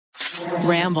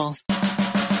Ramble.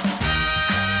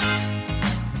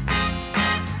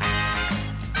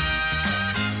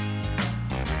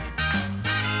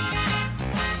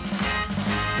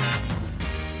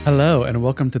 Hello, and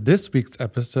welcome to this week's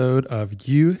episode of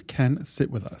You Can Sit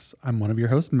With Us. I'm one of your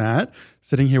hosts, Matt,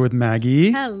 sitting here with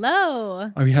Maggie.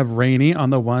 Hello. We have Rainey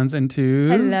on the ones and twos.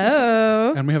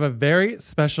 Hello. And we have a very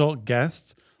special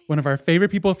guest, one of our favorite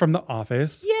people from The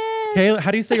Office. Yes.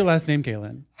 How do you say your last name,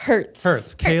 Kaylin? Hertz.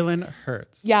 Kaylin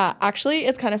Hertz. Yeah, actually,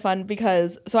 it's kind of fun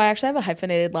because I actually have a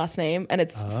hyphenated last name, and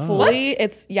it's fully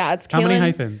it's Kaylin. How many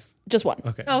hyphens? Just one.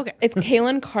 Okay. Oh, okay. It's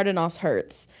Kaylin Cardenas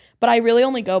Hertz, but I really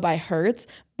only go by Hertz.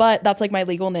 But that's like my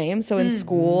legal name. So in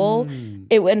school,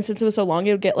 and since it was so long,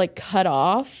 it would get like cut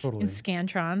off. Totally. In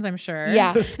Scantrons, I'm sure.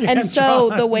 Yeah, and so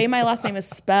the way my last name is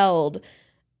spelled,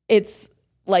 it's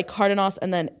like Cardenas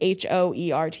and then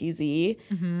HOERTZ,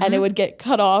 and it would get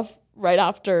cut off right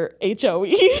after HOE.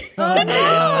 So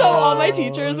all my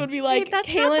teachers would be like, that's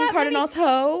Kaylin Cardenas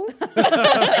Ho.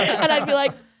 And I'd be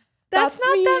like, That's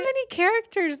not me. that many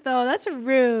characters, though. That's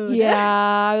rude.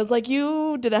 Yeah, I was like,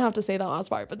 you didn't have to say that last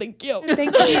part, but thank you.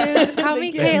 Thank you. Just call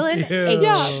me Kaylin you. H.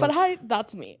 Yeah, but hi,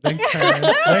 that's me. Thanks,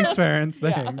 parents. Thanks, parents.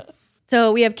 Thanks.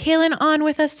 So we have Kaylin on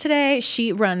with us today.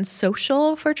 She runs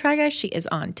social for Try Guys. She is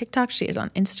on TikTok. She is on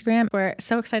Instagram. We're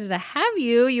so excited to have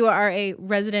you. You are a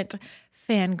resident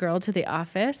fangirl to The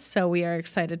Office, so we are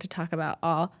excited to talk about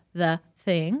all the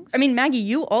things. I mean, Maggie,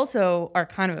 you also are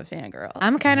kind of a fangirl.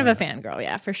 I'm kind of a fangirl,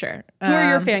 yeah, for sure. Who are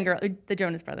your fangirl? The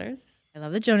Jonas Brothers. I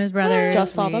love the Jonas Brothers.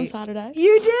 Just saw them Saturday.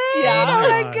 You did? Yeah. Oh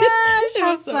my gosh,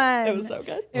 how fun. It was so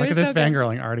good. It Look was at this so good.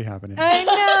 fangirling already happening. I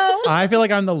know. I feel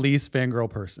like I'm the least fangirl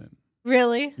person.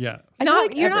 Really? Yeah. I feel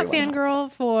like You're not everyone has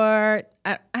fangirl for,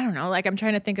 I don't know, like I'm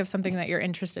trying to think of something that you're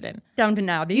interested in. Downton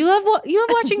Abbey. You love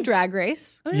watching Drag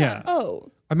Race. Yeah.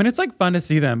 Oh. I mean, it's like fun to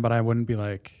see them, but I wouldn't be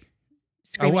like,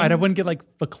 I wouldn't get like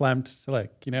verklempt,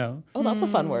 like, you know. Oh, that's a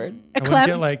fun word. I wouldn't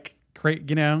get like,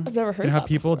 you know. I've never heard how that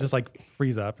people before. just like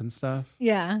freeze up and stuff.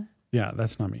 Yeah, Yeah,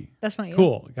 that's not me. that's not you.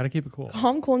 Cool. Got to keep it cool.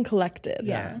 Calm, cool, and collected.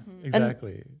 Yeah.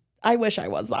 Exactly. I wish I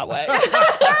was that way.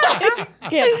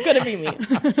 Couldn't be me.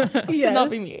 Could not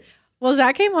be me. Well,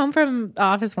 Zach came home from the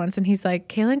office once and he's like,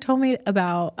 Kaylin told me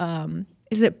about,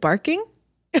 is it barking?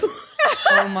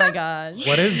 Oh my god.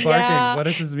 What is barking? Yeah. What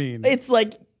does this mean? It's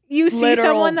like You see Literal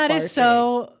someone that barking. is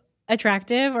so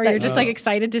attractive or That you're just you- like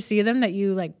excited to see them that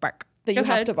you like bark. that you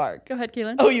have to bark. Go ahead,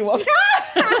 Kaylin. Oh, you won't.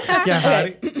 yeah,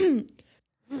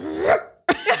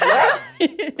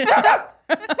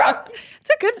 It's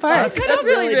a good bark. That's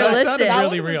really That realistic. sounded That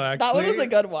really one real, was- actually. That one was a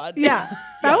good one. Yeah,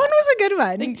 that one was a good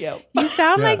one. Thank you. You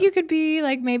sound Yeah. like you could be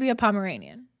like maybe a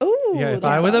Pomeranian. Ooh, Yeah, if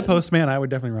that's I was a fun. postman, I would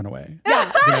definitely run away.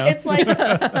 Yeah, You know? it's like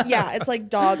it's like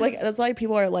dog. Like that's why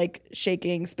people are like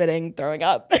shaking, spitting, throwing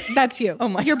up. That's you. Oh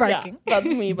my, you're barking. Yeah,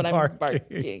 that's me, but I'm Barking.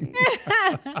 barking.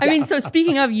 I mean, so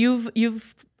speaking of,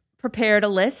 you've prepared a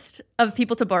list of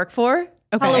people to bark for.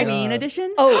 Okay. Halloween God.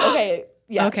 edition. Oh, okay.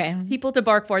 Yes. Okay. People to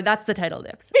bark for. That's the title,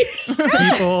 Dips.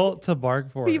 People to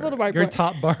bark for. People to bark Your for.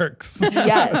 top barks.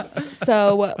 Yes.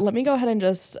 So let me go ahead and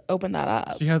just open that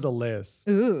up. She has a list.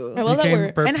 Ooh. I love that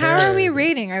came we're And how are we prepared.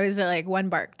 rating? Or is it like one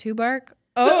bark, two bark?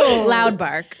 Oh, Loud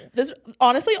bark, this.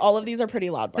 Honestly, all of these are pretty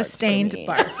loud barks. for sustained me.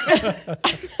 bark.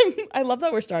 I love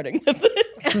that we're starting with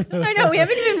this. I know, we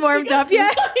haven't even warmed up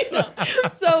yet.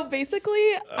 So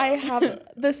basically, I have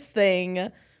this thing.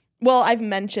 Well, I've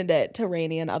mentioned it to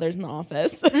Rainey and others in the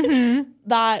office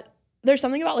that there's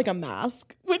something about like a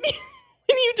mask when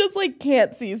you just like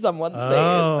can't see someone's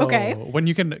Oh, face. Okay. When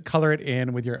you can color it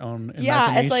in with your own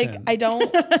Yeah, it's like imagination. I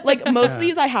don't like most of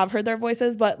these. I have heard their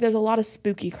voices, but there's a lot of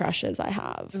spooky crushes I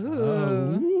have.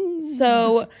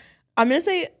 So I'm gonna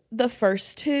say the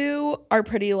first two are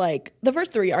pretty like the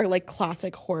first three are like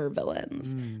classic horror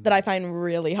villains that I find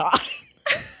really hot.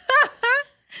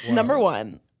 Number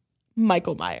one,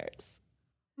 Michael Myers.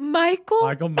 Michael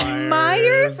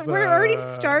Myers. We're already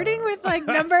starting with like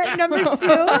number two.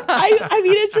 I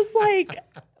mean, it's just like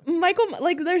Michael.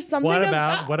 Like, there's something.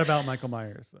 What about Michael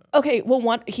Myers though? Okay,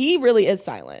 well, he really is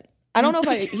silent. I don't know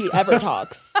if he ever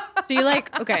talks. So you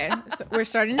like, okay, so we're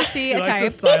starting to see He a likes type.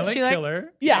 a silent She like-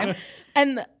 killer. Yeah,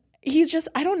 and he's just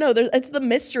I don't know. It's the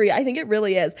mystery. I think it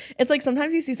really is. It's like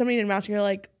sometimes you see somebody in a mask and you're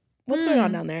like, what's going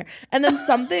on down there? And then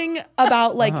something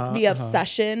about like the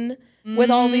obsession with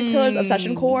all these killers,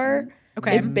 obsession core.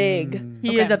 Okay. Is big.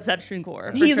 He is obsession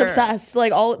core. for He's sure. obsessed.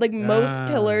 Like most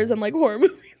killers and like horror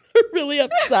movies are really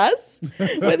obsessed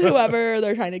with whoever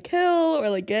they're trying to kill or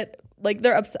like get like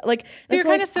they're upset. Like You're it's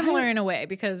kind like, of similar in a way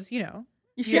because, you know.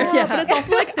 Yeah, but it's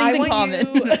also like I in want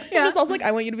common. you. It's also like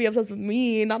I want you to be obsessed with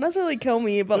me, not necessarily kill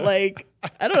me, but like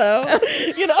I don't know,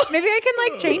 you know. Maybe I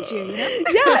can like change you. You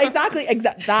know? Yeah, exactly.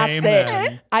 That's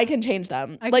Amen. it. I can change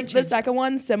them. I can Like the change second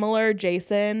one, similar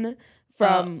Jason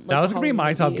from. Like, That was the gonna be my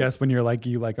Halloween top movies. guess when you're like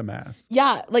you like a mask.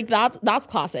 Yeah, like that's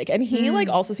classic, and he like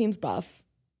also seems buff.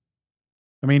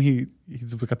 I mean,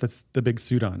 he's got the big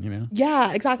suit on, you know.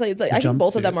 Yeah, exactly. It's like The I think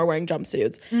both of them jumpsuit. are wearing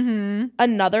jumpsuits.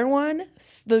 Another one,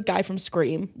 the guy from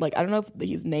Scream. Like I don't know if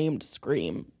he's named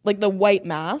Scream. Like the white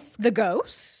mask. The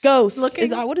ghost. Ghost. Looking- Is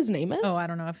that what his name is? Oh, I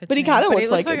don't know if it's. But he named, kind of but looks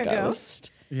like a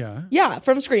ghost. Yeah. Yeah,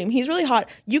 from Scream. He's really hot.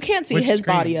 You can't see Which his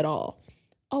Scream? body at all.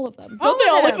 All of them. All Don't they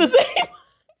of all look them. the same?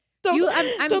 Don't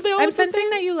don't they all I'm look the sensing same?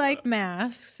 that you like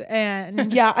masks,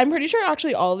 and Yeah, I'm pretty sure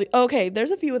actually all the okay.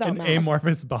 There's a few without An masks.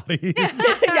 amorphous body.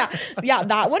 yeah.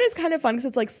 That one is kind of fun because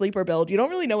it's like sleeper build. You don't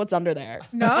really know what's under there.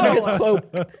 No. Under his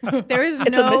cloak. there is It's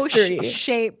a no mystery.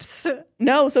 shapes.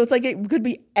 No, so it's like it could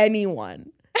be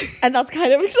anyone, and that's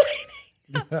kind of exciting.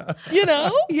 You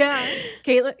know? Yeah,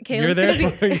 You're Caitlin's there.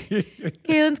 gonna be.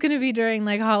 Caitlin's gonna be during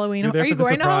like Halloween. You're there Are you for the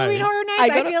going to Halloween surprise. Horror Nights? I I,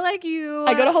 go to- feel like you.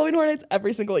 I go to Halloween Horror Nights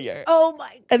every single year, Oh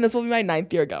my! and this will be my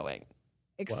 9th year going.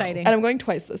 Exciting. And I'm going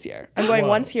twice this year. I'm going Whoa.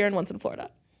 once here and once in Florida.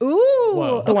 Ooh,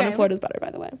 Whoa. The one in okay. Florida is better, by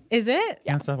the way. Is it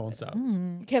Can't stop, won't stop.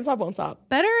 Can't stop, won't stop.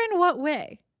 better in what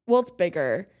way? Well, it's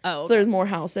bigger. Oh, So there's more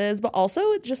houses, but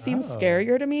also it just seems Oh.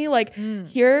 scarier to me. Like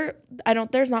here,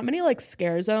 there's not many like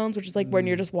scare zones, which is like when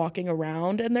you're just walking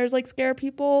around and there's like scare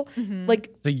people.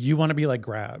 Like, So you want to be like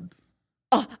grabbed?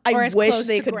 Or I as wish close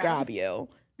they to could grab. grab you.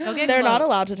 They'll get They're not close.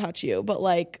 allowed to touch you, but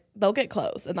like they'll get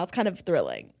close, and that's kind of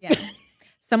thrilling. Yeah.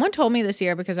 Someone told me this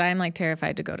year because I am like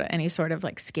terrified to go to any sort of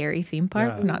like scary theme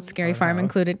park, Yeah. not scary Art farm house.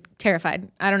 included. Terrified.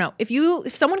 I don't know.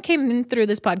 If someone came in through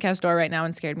this podcast door right now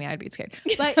and scared me, I'd be scared.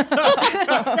 But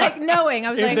like knowing,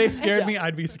 I was If like, they scared me,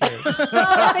 I'd be scared.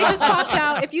 if they just popped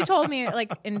out. If you told me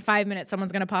like in 5 minutes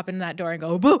someone's gonna pop in that door and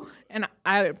go boo, and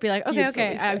I would be like, okay, You'd still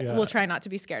okay, be I scared. will try not to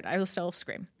be scared. I will still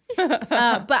scream.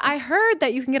 But I heard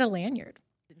that you can get a lanyard.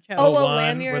 Oh, The a one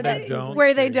lanyard where that they is- don't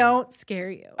where they scare you. don't scare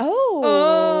you.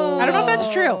 Oh. I don't know if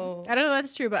that's true. I don't know if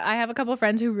that's true, but I have a couple of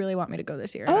friends who really want me to go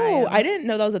this year. and Oh, am- I didn't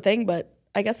know that was a thing, but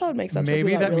I guess that would make sense. for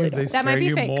Maybe people that really means they don't. That might scare be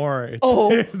you fake. more. It's,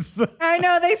 Oh. I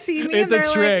know they see me. it's and a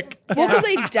they're trick. Well, because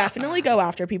they definitely go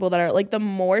after people that are like the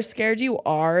more scared you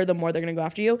are, the more they're gonna go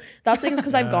after you. That's the thing is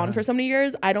because I've gone for so many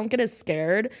years, I don't get as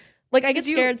scared. Like I get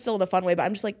scared still in a fun way, but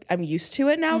I'm just like I'm used to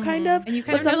it now, kind of. And you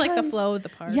kind But of know like the sometimes- flow of the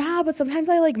part. Yeah, but sometimes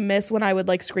I like miss when I would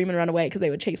like scream and run away because they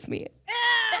would chase me.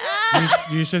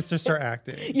 You should just start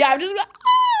acting. Yeah, I'm just like,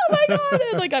 oh my god,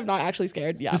 and like I'm not actually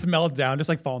scared. Yeah, Just melt down, just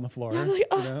like fall on the floor. like, you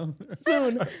oh. know?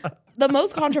 Spoon. The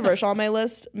most controversial on my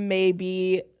list may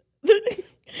be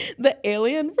the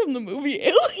alien from the movie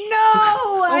Alien.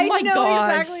 No, I my know gosh,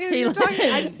 exactly who you're Caitlin. talking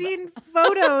about. I've seen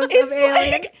photos It's of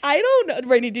aliens. like I don't know.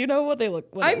 Rainey, do you know what they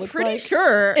look? What it I'm looks pretty like?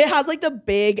 sure. It has like the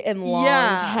big and long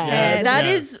head. Yes, That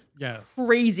yes, is yes.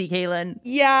 crazy, Caitlin.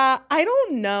 Yeah, I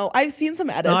don't know. I've seen some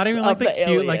edits Not even like of the the cute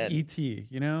alien. like ET,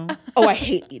 you know? Oh, I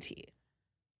hate ET.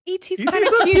 E.T.'s E.T.'s kind of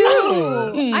so cute.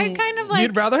 cute. I kind of like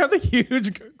You'd rather have the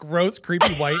huge, gross,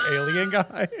 creepy white alien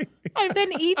guy.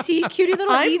 than E.T. Cutie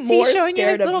little I'm E.T. more showing you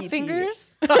his scared of little E.T..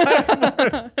 fingers.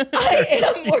 I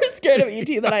am more scared of ET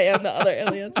than I am the other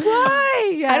aliens.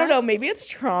 Why? I don't know. Maybe it's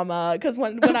trauma because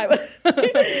when I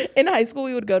was in high school,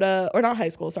 we would go to, or not high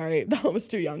school, sorry, that was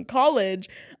too young. College,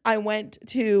 I went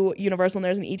to Universal and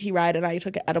there's an ET ride and I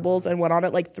took edibles and went on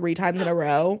it like 3 times in a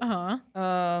row.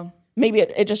 Uh-huh. Maybe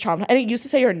it just traumatized. And it used to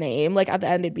say your name. Like at the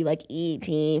end, it'd be like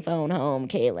E.T. phone home,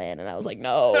 Kaylin. And I was like,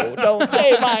 no, don't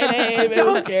say my name. It was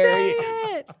Don't scary. say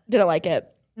it. Didn't like it.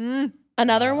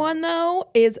 Another one though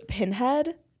is Pinhead.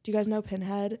 Do you guys know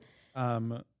Pinhead?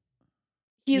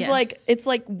 He's Yes. like, it's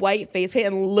like white face paint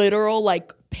and literal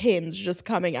like pins just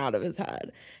coming out of his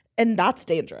head. And that's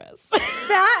dangerous.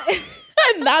 That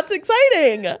And that's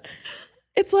exciting.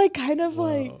 It's like kind of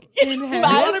like, Pinhead. I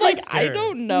You was wanna be like, I scared.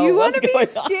 don't know. you want want to be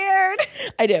scared.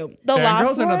 I do. The Fangirls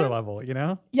last are one, another level, you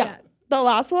know? yeah. The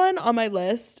last one on my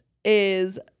list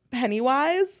is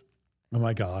Pennywise, Oh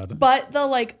my God. but the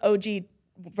like OG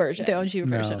version. The OG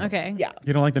version. No. Okay. Yeah.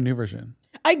 You don't like the new version?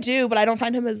 I do, but I don't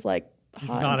find him as like He's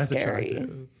hot not and as scary.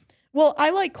 attractive. Well, I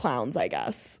like clowns, I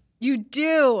guess. You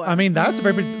do. I mean, that's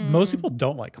very. Most people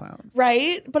don't like clowns.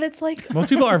 Right? But it's like, Most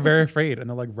people are very afraid and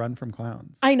they'll like run from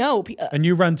clowns. I know. And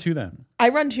you run to them. I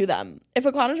run to them. If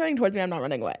a clown is running towards me, I'm not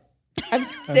running away. I'm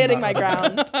standing my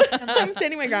ground. I'm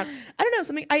standing my ground. I don't know.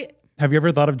 Something Have you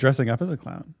ever thought of dressing up as a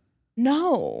clown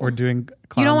no. or doing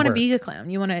clown you don't want to work? be a clown.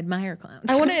 You want to admire clowns.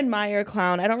 I want to admire a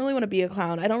clown. I don't really want to be a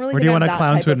clown. I don't really Or think do you I'm want a that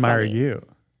clown type to of admire funny. you?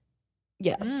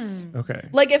 Yes. Okay.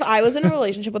 Like if I was in a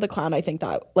relationship with a clown, I think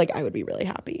that like I would be really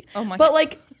happy. Oh my But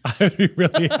like I'd be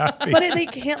really happy. but they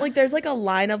can't like there's like a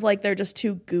line of like they're just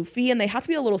too goofy and they have to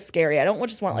be a little scary. I don't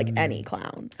just want like any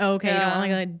clown. Okay, you don't Yeah.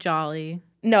 want like a jolly.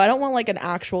 No, I don't want like an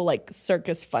actual like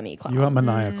circus funny clown. You want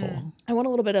maniacal. I want a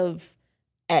little bit of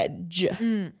edge.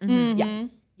 Mhm. Yeah.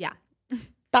 Yeah.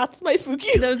 That's my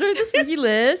spooky. Those are the spooky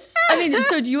lists. I mean,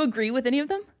 so do you agree with any of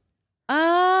them?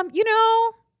 You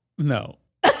know, No.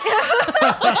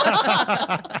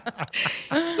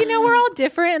 we're all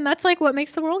different, and that's like what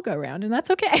makes the world go round, and that's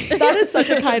okay. That is such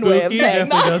a kind way of Spooky saying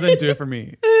definitely that. doesn't do it for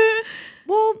me.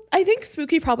 Well, I think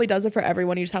spooky probably does it for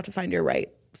everyone. You just have to find your right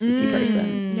spooky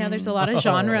person. Yeah, there's a lot of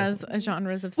genres of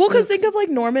Well, spook. because think of like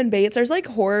Norman Bates. There's like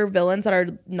horror villains that are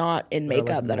not in They're,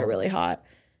 makeup like, that are more- really hot.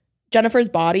 Jennifer's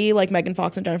Body, like Megan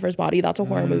Fox and Jennifer's Body, that's a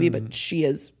horror movie, but she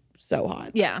is so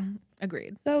hot. Yeah,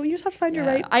 agreed. So you just have to find your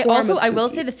Yeah. right. I form also of I will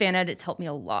spooky. say the fan edits help me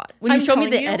a lot. When you I'm show me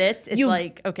telling the you, edits, it's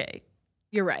like, okay.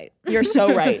 You're right. You're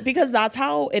so right because that's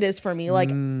how it is for me.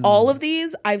 Like all of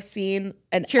these, I've seen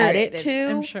an edit Curated, to,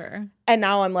 I'm sure. and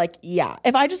now I'm like, yeah.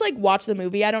 If I just like watch the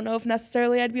movie, I don't know if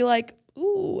necessarily I'd be like,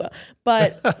 ooh,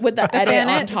 but with the edit Fan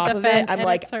on ed- top the of fan it, I'm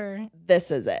like, edits are-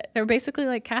 this is it. they're basically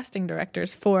like casting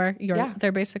directors for your. Yeah.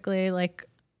 They're basically like,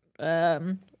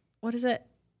 what is it?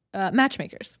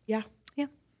 Matchmakers. Yeah.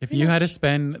 If you had to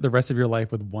spend the rest of your life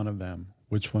with one of them,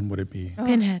 which one would it be?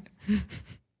 Pinhead.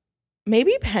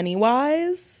 Maybe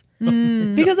Pennywise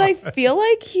because I feel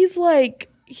like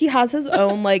he has his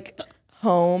own like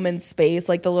home and space,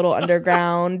 like the little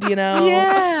underground, you know?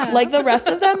 Yeah. Like the rest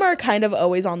of them are kind of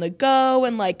always on the go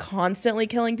and like constantly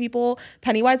killing people.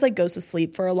 Pennywise like goes to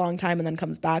sleep for a long time and then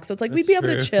comes back. So it's like we'd be able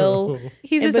to True. chill.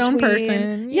 He's in his own between.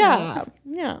 person. Yeah.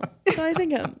 Yeah. So I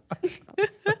think him.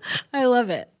 I love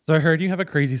it. So I heard you have a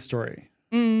crazy story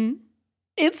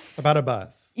It's about a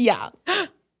bus. yeah.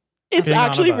 It's Being on a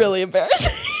actually bus. really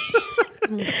embarrassing.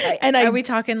 And Are we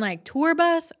talking like tour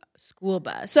bus, school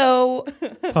bus? so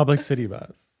Public city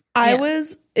bus.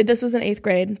 this was in 8th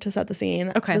grade to set the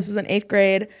scene. Okay. This was in 8th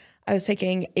grade. I was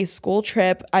taking a school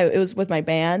trip. It was with my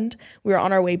band. We were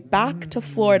on our way back to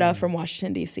Florida from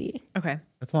Washington, D.C. Okay.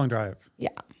 That's a long drive. Yeah.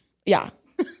 Yeah.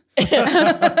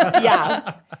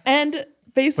 Yeah. And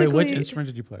basically, Wait, which instrument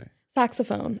did you play?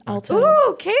 saxophone, alto.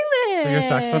 Ooh, Kaylin. So your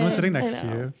saxophone was sitting next to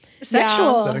know. you.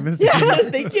 Sexual. Setting the scene. Yeah,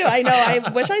 thank you. I know.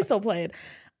 I wish I still played.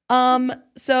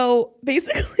 So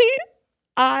basically,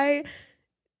 I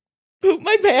pooped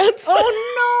my pants.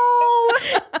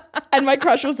 Oh And my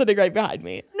crush was sitting right behind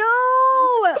me.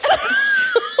 no!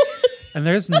 And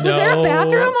there's no Was there a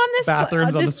bathroom on this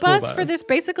bathrooms on the this school bus bus for this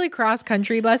basically cross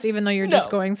country bus? Even though you're just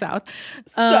No. going south.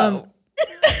 So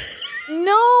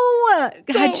No.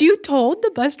 Had you told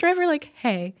the bus driver like,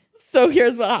 "Hey, So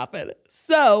here's what happened.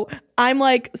 So I'm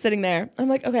like sitting there. I'm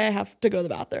like, okay, I have to go to the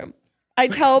bathroom. I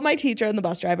tell my teacher and the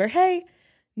bus driver, hey,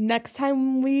 next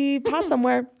time we pass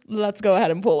somewhere, let's go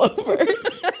ahead and pull over.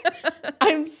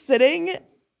 I'm sitting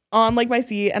on like my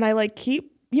seat and I like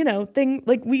keep,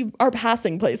 like we are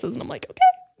passing places and I'm like, okay,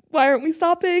 why aren't we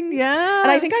stopping? yeah."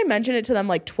 And I think I mentioned it to them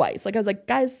like twice. Like I was like,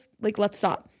 guys, like let's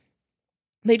stop.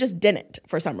 They just didn't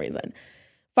for some reason.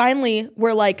 Finally,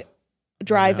 we're like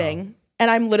driving. And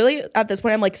I'm literally at this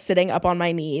point, I'm like sitting up on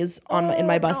my knees in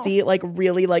my bus seat, like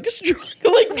really like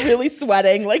like really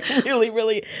sweating, like really,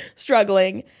 really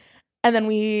struggling. And then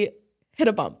we hit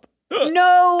a bump.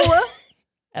 no.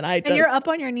 And I just And you're up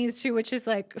on your knees too, which is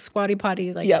like squatty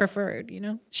potty, like Yep. preferred,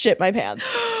 shit my pants.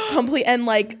 Complete and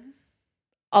like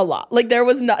a lot. Like there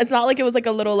was not, it's not like it was like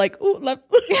a little like, ooh, Like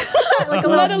a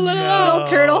little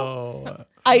turtle.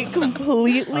 I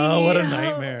completely Oh, what a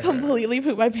nightmare. completely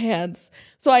pooped my pants.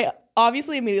 So I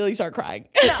obviously immediately start crying.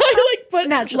 But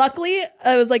luckily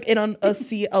I was like in on a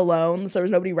seat alone, so there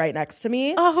was nobody right next to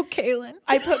me. Oh, Kaylin.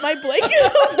 I put my blanket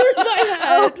over my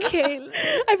Oh, head. Kaylin.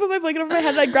 I put my blanket over my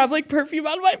head and I grabbed like perfume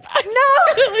out of my bag.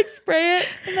 No, and, like spray it.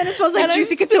 And then it smells like And I'm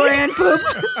juicy sitting- couture and poop.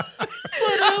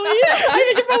 Literally, I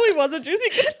think it probably was a juicy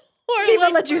couture. Viva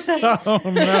la juicy. Oh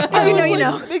no. If you know, I was, you like,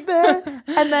 know. sitting there.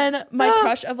 And then my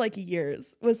crush of like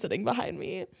years was sitting behind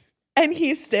me. And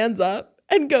he stands up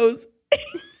and goes,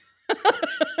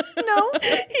 no.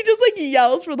 He just like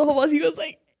yells for the whole bus. He goes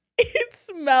like, it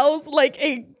smells like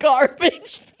a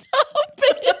garbage dump.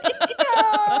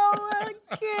 Oh,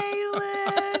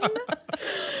 Kaylin.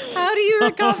 How do you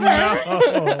recover?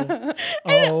 No.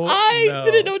 Oh, I no.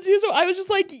 didn't know what to do, so I was just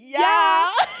like, yeah.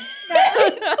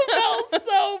 It smells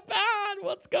so bad.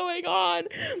 What's going on?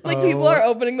 Like people are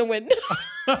opening the window.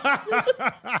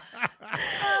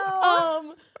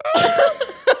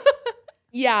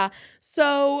 Yeah.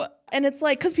 So, and it's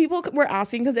like, because people were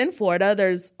asking, because in Florida,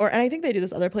 and I think they do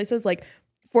this other places, like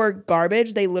for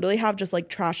garbage, they literally have just like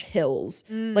trash hills,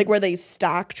 like where they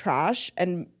stack trash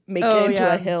and make it into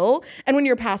a hill. And when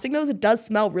you're passing those, it does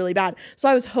smell really bad. So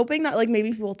I was hoping that like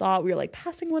maybe people thought we were like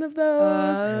passing one of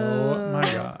those. Oh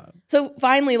my God. So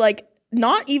finally, like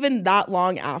not even that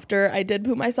long after I did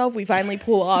poop myself, we finally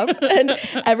pull up and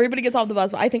everybody gets off the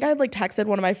bus. But I think I had like texted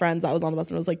one of my friends that was on the bus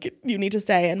and was like, you need to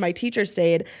stay. And my teacher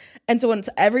stayed. And so when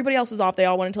everybody else was off, they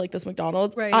all went into like this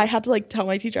McDonald's. Right. I had to like tell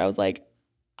my teacher, I was like,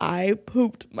 I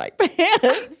pooped my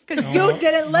pants. Because you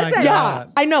didn't listen. Yeah,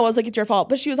 I know. I was like, it's your fault.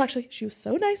 But she was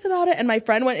so nice about it. And my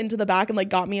friend went into the back and like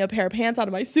got me a pair of pants out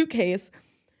of my suitcase.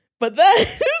 But then,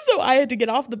 so I had to get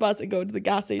off the bus and go to the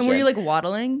gas station. And were you like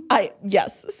waddling?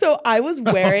 Yes. So I was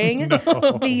wearing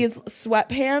these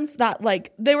sweatpants that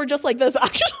like, they were just like this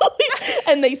actually.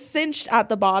 And they cinched at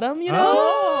the bottom, you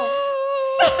know?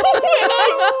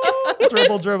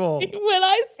 So Dribble. When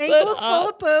I stood Ankles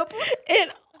up, full of poop. it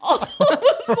almost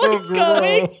like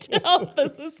going down.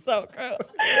 This is so gross.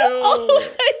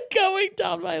 Like going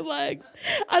down my legs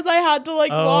as I had to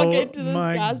like walk into this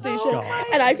gas station.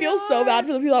 And I feel so bad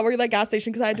for the people that work at that gas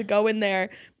station because I had to go in there,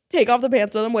 take off the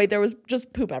pants, throw them away. There was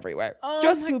just poop everywhere.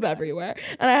 Everywhere.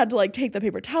 And I had to like take the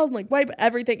paper towels and like wipe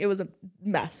everything. It was a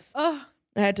mess.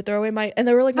 I had to throw away and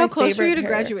they were like my favorite. How close were you to pair.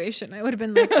 graduation? I would have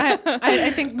been like,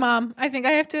 I think, Mom, I think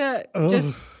I have to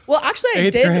just. Well, actually, I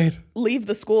 8th did grade. leave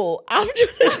the school after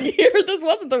this year. This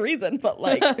wasn't the reason, but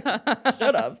like,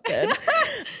 should have been.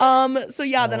 So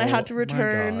yeah, then I had to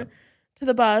return to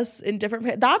the bus in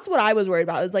different. That's what I was worried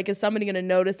about. Is like, is somebody going to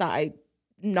notice that I'm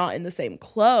not in the same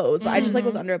clothes? But I just like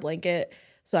was under a blanket.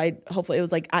 So hopefully it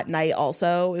was like at night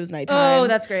also. It was nighttime. Oh,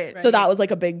 that's great. So that was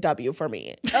like a big W for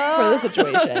me for the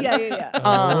situation. Yeah.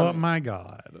 Oh my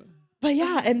God. But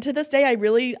yeah, and to this day,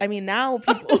 now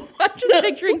people. I'm just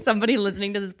picturing somebody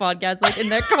listening to this podcast like in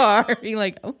their car being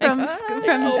like, oh my God.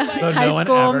 So high no one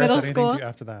school, ever middle said anything school. to you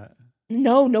after that.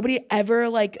 No, nobody ever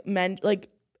like meant like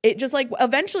it just like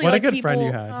eventually What like a good people, friend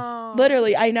you had.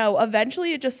 Literally, I know.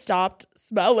 Eventually it just stopped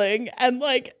smelling and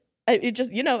like it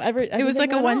just, you know, It was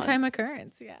like a one-time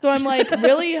occurrence. Yeah. So I'm like,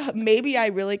 really, maybe I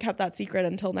really kept that secret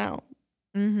until now.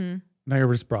 Mm-hmm. Now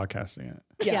you're just broadcasting it.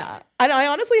 Yeah. And I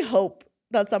honestly hope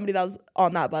that somebody that was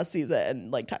on that bus sees it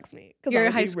and like texts me. Because Your that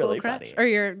would high be school really crush funny. or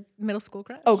your middle school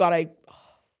crush? Oh God,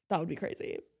 that would be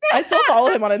crazy. I still follow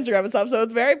him on Instagram and stuff, so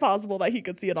it's very possible that he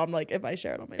could see it on like if I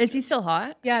share it on my Instagram. Is he still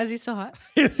hot? Yeah, is he still hot?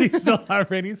 Is he still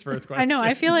Rainey's first question? I know.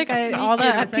 I feel like all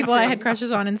the people I had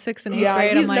crushes on in 6th and 8th Yeah,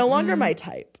 grade. he's I'm no like, longer my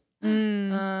type.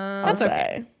 That's I'll say.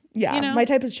 okay. Yeah, You know? my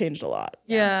type has changed a lot.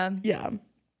 Yeah. Yeah,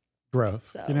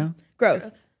 Growth, So. you know?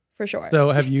 growth for sure. So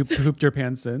have you pooped your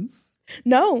pants since?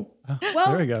 No,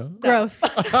 There we go. growth.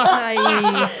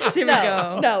 Nice. Here we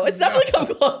go. no, it's definitely come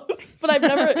close, but I've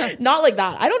never not like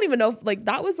that. I don't even know if like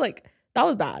that was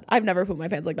bad. I've never pooped my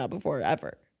pants like that before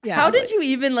ever. Yeah. How did you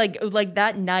even like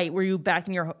that night? Were you back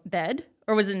in your bed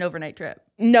or was it an overnight trip?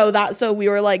 No, so we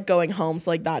were like going home.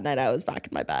 So like that night I was back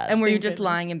in my bed. And were you just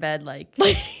lying in bed like?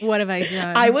 What have I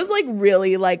done? I was like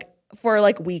really like for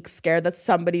like weeks scared that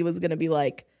somebody was gonna be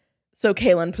like, so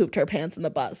Kaylin pooped her pants in the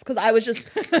bus because I was just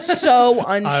so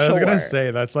unsure. I was gonna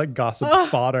say that's like gossip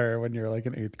fodder when you're like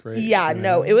in 8th grade. Yeah, you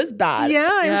know? no, it was bad. Yeah,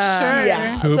 I'm sure.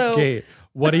 Yeah. Poop So- Gate.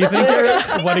 What do you think?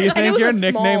 it was Your a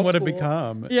nickname small would have school.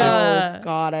 become? Yeah. Oh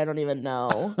God, I don't even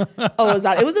know. Oh, it was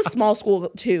bad. It was a small school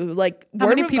too. Like How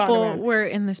word many would have gone people around. were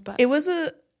in this bus? It was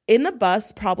in the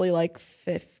bus probably like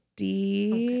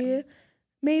 50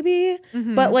 maybe.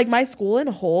 Mm-hmm. But like my school in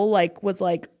whole like was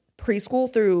like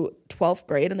preschool through 12th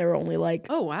grade and there were only like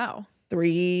Oh, wow.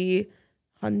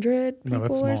 300 No, people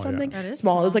that's small, or yeah. something. That is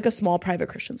small. It was small. like a small private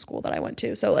Christian school that I went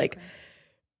to. So like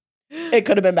it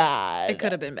could have been bad. It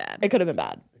could have been bad. It could have been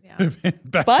bad. Yeah.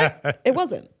 But it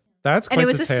wasn't. That's quite And it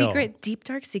was the a tale. secret, deep,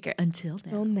 dark secret until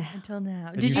now. Until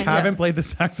now. And you haven't played the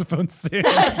saxophone since.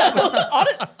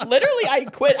 Literally, I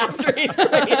quit after 8th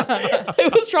grade.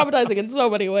 It was traumatizing in so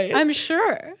many ways. I'm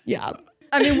sure. Yeah.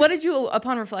 I mean, what did you,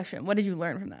 upon reflection, what did you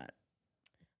learn from that?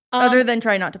 Other than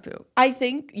try not to poop. I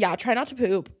think, try not to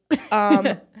poop.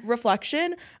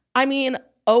 Reflection. I mean,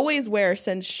 always wear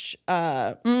cinch.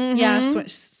 Yeah,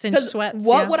 cinch 'Cause sweats.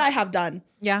 what yeah. would I have done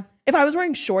Yeah. if I was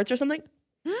wearing shorts or something?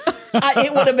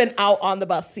 It would have been out on the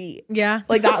bus seat. Yeah.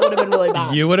 Like that would have been really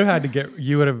bad. You would have had to get.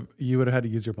 You would have had to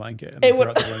use your blanket. And It throw would-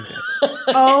 out the blanket.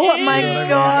 Oh my You know what I mean?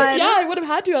 God. Yeah, I would have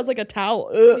had to as like a towel.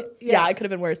 Ugh. Yeah, it could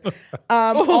have been worse.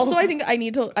 Also, I think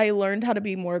I learned how to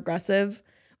be more aggressive.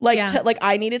 Like, Yeah. like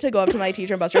I needed to go up to my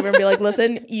teacher and bus driver and be like,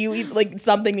 listen, like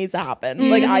something needs to happen.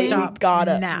 Like we Stop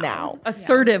gotta now. now.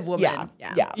 Assertive woman.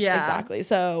 Yeah, Yeah. exactly.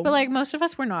 So, But like most of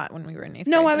us were not when we were in 8th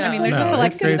No, grade. I was I mean, like- there's No, just a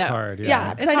select it's few that. hard.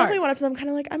 yeah, because I hard. definitely went up to them kind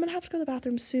of like, I'm gonna have to go to the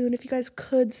bathroom soon. If you guys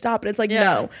could stop. And it's like, Yeah.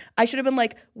 no, I should have been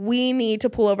like, we need to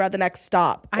pull over at the next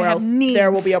stop, I or have else needs.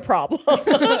 there will be a problem.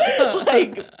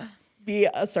 Like, be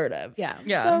assertive. Yeah.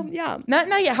 Yeah. So yeah. Not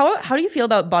yet. How do you feel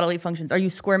about bodily functions? Are you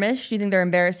squirmish? Do you think they're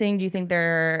embarrassing? Do you think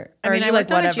they're? I or mean, are I you worked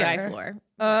like on a whatever? GI floor.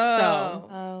 Oh.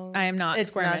 So I am not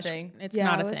It's squirmish. nothing. It's Yeah,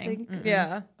 not I a would thing. think.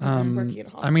 Yeah. Working in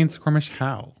a I mean, squirmish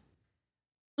how?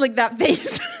 Like that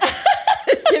face.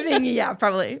 It's giving. Yeah,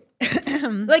 probably.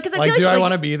 Like, because I Like, feel do I like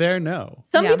want to be there? No.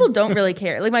 some Yeah. people don't really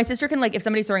care. Like my sister can like if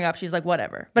somebody's throwing up, she's like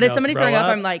whatever. But if No, somebody's throw throwing up,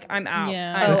 up? I'm like I'm out.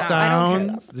 Yeah. I'm The out. I don't care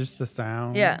sounds, just the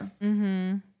sounds. Yeah.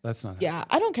 Mm-hmm. That's not. Yeah,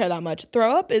 I don't care that much.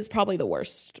 Throw up is probably the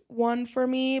worst one for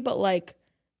me, but like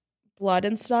blood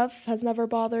and stuff has never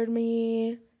bothered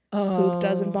me. Poop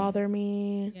doesn't bother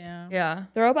me. Yeah. Yeah.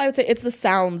 Throw up, I would say it's the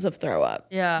sounds of throw up.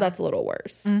 Yeah. That's a little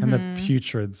worse. And the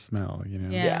putrid smell, you know.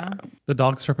 Yeah. Yeah. The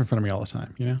dogs throw up in front of me all the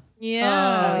time, you know.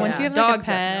 Yeah. Oh, Once yeah. you have like Dogs a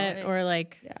pet definitely. or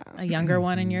like Yeah. a younger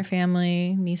one in your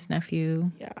family, niece,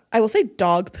 nephew. Yeah. I will say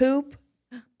dog poop,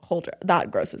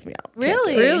 that grosses me out. Can't do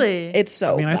Really? it. Really? It's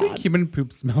so I mean, I bad. think human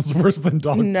poop smells worse than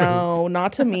dog poop. No,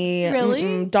 not to me. Really?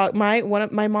 Mm-mm. Dog. My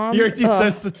mom. You're ugh.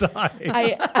 desensitized.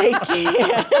 I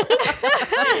can't.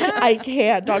 I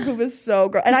can't. Dog poop is so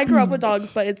gross. And I grew up with dogs,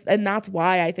 but that's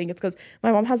why I think it's because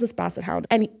my mom has this basset hound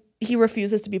and he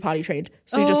refuses to be potty trained.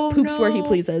 So he just Oh, poops where he no.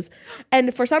 pleases.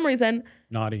 And for some reason,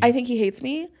 Naughty. I think he hates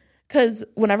me because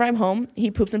whenever I'm home,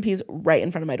 he poops and pees right in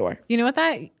front of my door. You know what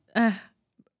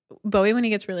Bowie, when he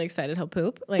gets really excited, he'll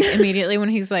poop. Like immediately when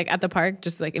he's like at the park,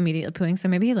 just like immediately pooing. So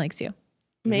maybe he likes you.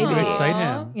 Maybe. You excite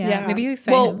him. Yeah. Maybe you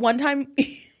excite Well, him. one time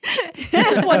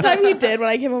one time he did when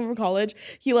I came home from college.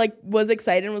 He like was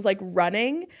excited and was like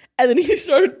running, and then he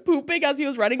started pooping as he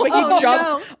was running. But he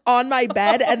jumped on my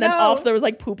bed, and then off there was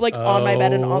like poop like on my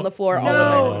bed and on the floor all the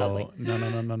time. And I was like,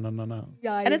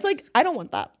 no. and it's like I don't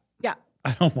want that. Yeah.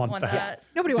 I don't want, Want that. that.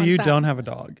 Nobody So wants you that. don't have a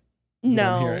dog? Is what I'm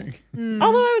No. hearing.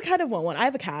 Although I would kind of want one. I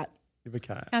have a cat. You have a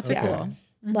cat. Cats are Okay. cool.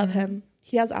 Love him.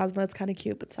 He has asthma. It's kind of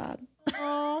cute but sad. But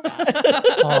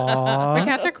Aww.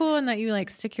 cats are cool in that you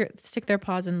like stick their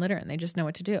paws in litter and they just know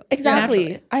what to do. Exactly.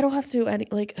 Naturally. I don't have to do any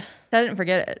like I didn't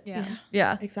forget it. Yeah.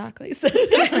 Yeah. exactly. So-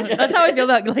 That's how I feel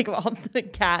about like all the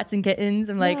cats and kittens.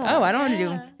 I'm like, Yeah. oh, I don't want to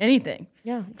do anything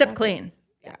yeah. except exactly. clean.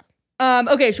 Yeah.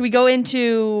 Okay, should we go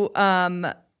into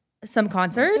some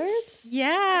concerts?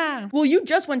 Yeah. Well, you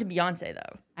just went to Beyonce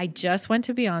though. I just went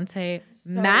to Beyonce.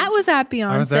 Matt was at Beyonce.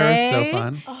 I was there. It was so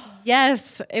fun.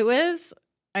 Yes, it was.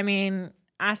 I mean,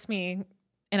 ask me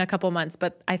in a couple months,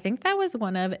 but I think that was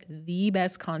one of the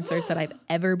best concerts that I've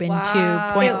ever been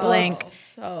to, point It blank, looks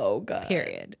so good.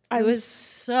 period. I It was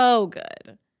so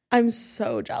good. I'm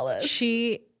so jealous.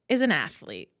 She is an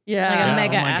athlete. Yeah. Like Yeah, a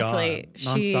mega oh my God. athlete. She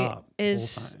Nonstop, whole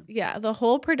is, time. yeah, the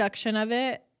whole production of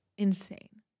it, insane.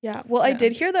 Yeah. Well, I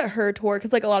did hear that her tour,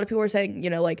 because like a lot of people were saying, you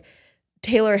know, like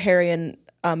Taylor, Harry, and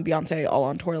Beyonce all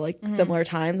on tour like similar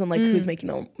times, and like who's making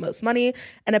the most money.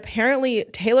 And apparently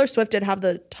Taylor Swift did have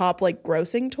the top like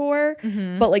grossing tour,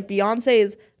 but like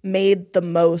Beyonce's made the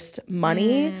most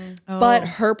money, but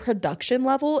her production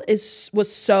level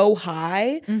was so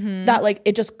high that like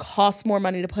it just costs more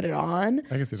money to put it on.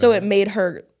 I can see So that. it made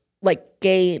her like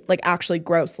gain, like actually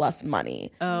gross less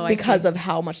money because of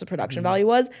how much the production value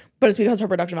was. But it's because her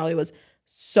production value was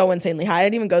so insanely high. I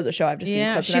didn't even go to the show. I've just seen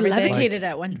Yeah, clips she and everything. levitated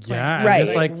at one point. Yeah, and Right.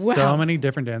 just like Wow. so many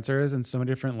different dancers and so many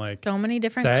different like So many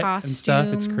different set costumes. and stuff.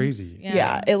 It's crazy.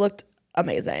 Yeah, it looked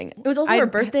amazing. It was also her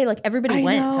birthday. Like everybody I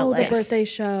went. know felt the like. birthday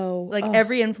show. Like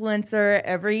every influencer,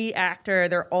 every actor,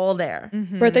 they're all there.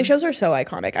 Birthday shows are so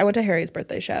iconic. I went to Harry's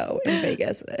birthday show in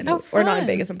Vegas, and How or not in fun.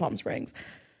 Vegas, in Palm Springs.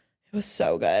 It was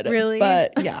so good. Really?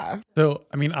 But yeah. So,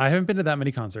 I mean, I haven't been to that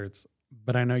many concerts,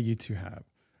 but I know you two have.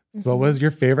 So Mm-hmm. what was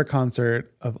your favorite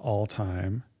concert of all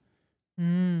time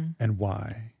and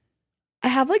why? I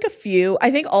have like a few.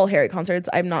 I think all Harry concerts.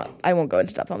 I won't go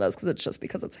into depth on those because it's just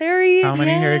because it's Harry. How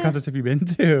many Harry concerts have you been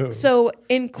to? So You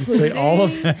including say all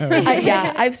of them.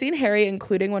 I've seen Harry,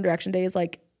 including One Direction days.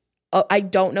 Like I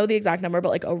don't know the exact number, but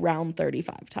like around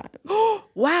 35 times.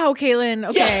 Wow, Caitlin.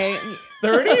 Okay.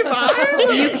 35?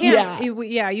 You can't.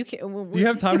 Yeah. You can't. Do you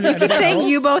have time to do keep anything saying else?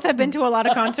 you both have been to a lot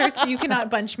of concerts. You cannot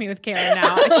bunch me with Caitlin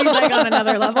now. She's like on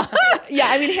another level. Yeah,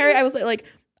 I mean Harry. I was like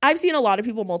I've seen a lot of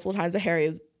people multiple times, but Harry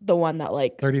is the one that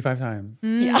like 35 times.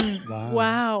 yeah. Wow.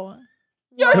 Wow.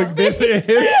 So this is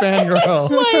fangirl.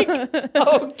 Like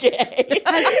okay.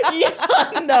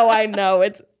 Yeah, no, I know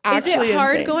it's actually Is it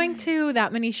hard insane. going to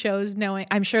that many shows knowing?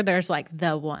 I'm sure there's like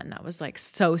the one that was like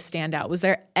so standout. Was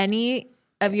there any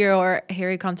of your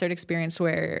Harry concert experience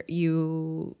where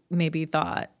you maybe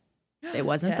thought it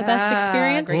wasn't the best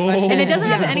experience? great question. And it doesn't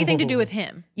have anything to do with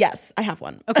him. Yes, I have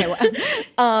one. Okay,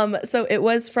 well, So it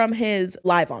was from his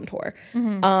live on tour.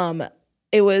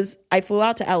 It was, I flew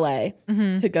out to LA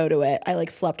to go to it. I like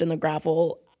slept in the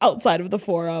gravel outside of the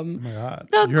Forum. Oh my God.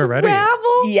 the You're ready.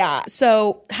 gravel. Yeah.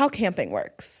 So how camping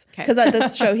works. Okay. Because at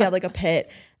this show he had like a pit.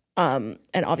 And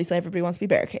obviously everybody wants to be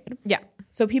barricaded. Yeah.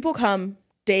 So people come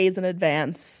days in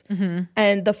advance.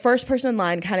 And the first person in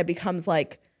line kind of becomes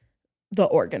like the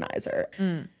organizer.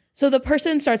 So the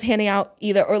person starts handing out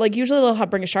either, or like usually they'll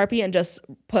bring a Sharpie and just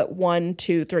put 1,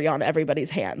 2, 3 on everybody's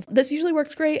hands. This usually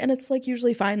works great and it's like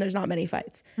usually fine. There's not many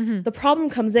fights. The problem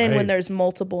comes in when there's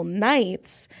multiple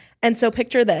nights. And so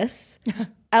picture this.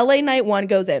 LA night 1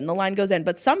 goes in, the line goes in,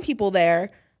 but some people there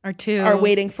are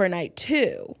waiting for night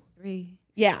 2. 3.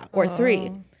 Yeah, or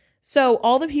 3. So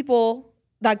all the people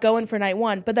that go in for night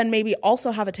 1, but then maybe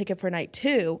also have a ticket for night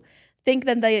 2, think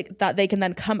that they can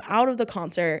then come out of the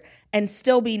concert and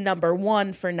still be number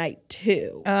 1 for night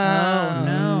 2. Oh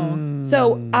no.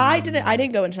 So I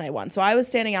didn't go into night 1. So I was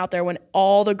standing out there when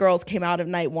all the girls came out of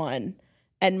night 1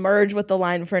 and merge with the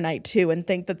line for night 2 and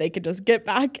think that they could just get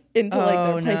back into like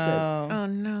their places. Oh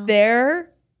no.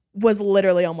 There was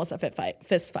literally almost a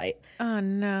fist fight. Oh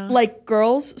no. Like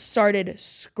girls started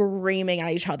screaming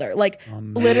at each other, like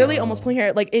literally almost pulling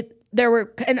hair. Like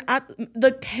and at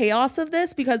the chaos of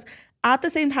this, because at the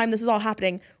same time this is all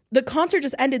happening, the concert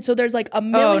just ended. So there's like a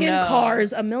million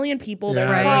cars, a million people.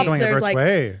 There's Yeah, cops. going a There's which like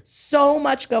way. so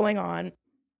much going on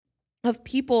of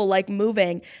people like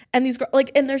moving, and these girls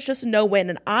like, and there's just no win.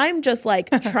 And I'm just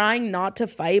like trying not to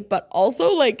fight, but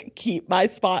also like keep my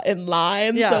spot in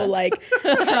line. Yeah. So like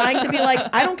trying to be like,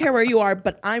 I don't care where you are,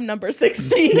 but I'm number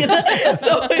 16.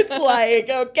 So it's like,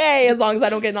 okay, as long as I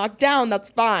don't get knocked down,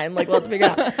 that's fine. Like, let's figure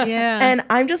it out. Yeah. And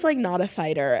I'm just like not a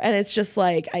fighter. And it's just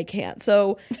like, I can't.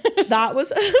 So that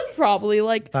was probably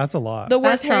like That's a lot. the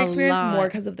worst That's Harry a experience, lot. more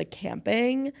because of the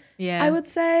camping, Yeah. I would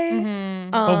say.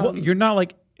 But you're not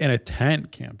like in a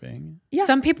tent camping. Yeah.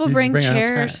 Some people You bring bring out a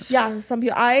chairs. tent. Yeah, some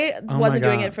people. I Oh wasn't my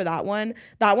doing God. it for that one.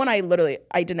 That one, I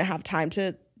didn't have time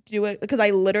to do it because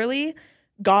I literally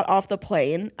got off the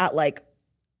plane at like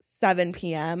 7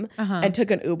 p.m. and took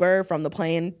an Uber from the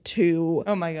plane to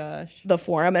Oh my gosh. the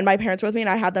Forum. And my parents were with me, and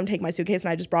I had them take my suitcase,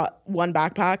 and I just brought one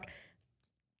backpack.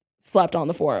 Slept on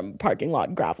the Forum parking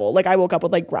lot gravel. Like I woke up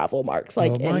with like gravel marks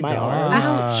like Oh in my arms.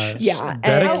 gosh. Yeah, and-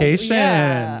 Dedication.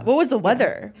 Yeah. What was the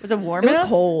weather? Was it warm It was enough?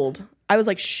 cold. I was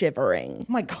like shivering. Oh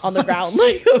my God. On the ground,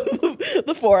 like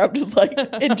the Forum, just like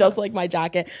in just like my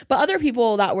jacket. But other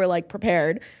people that were like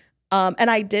prepared,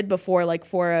 and I did before, like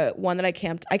for one that I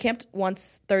camped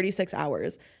once 36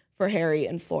 hours for Harry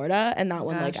in Florida, and that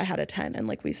one like I had a tent and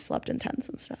like we slept in tents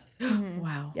and stuff.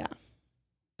 Wow. Yeah.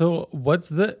 So what's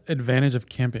the advantage of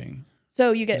camping?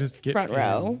 So you get just get front in.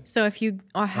 row. So if you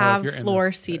have you're in the floor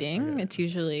pit, seating, okay. it's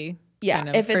usually Yeah, kind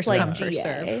of if it's first like come, first GA.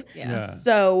 serve. Yeah.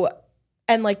 So,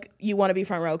 and like you want to be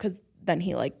front row because then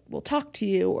he like will talk to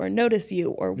you or notice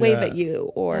you or wave Yeah. at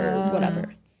you or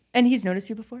whatever. And he's noticed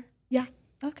you before? Yeah,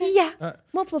 Okay. Yeah.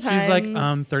 multiple times. She's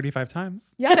like 35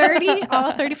 times. Yeah. 30,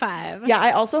 all 35. Yeah,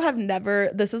 I also have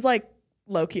never, this is like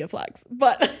low key a flex,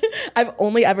 but I've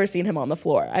only ever seen him on the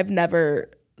floor. I've never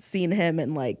seen him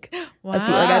in like a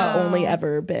seat. Like I've only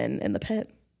ever been in the pit.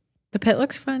 The pit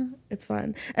looks fun. It's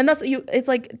fun. And that's you, it's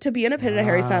like to be in a pit at a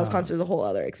Harry Styles concert is a whole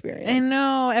other experience. I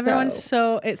know. Everyone's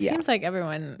so, it yeah. seems like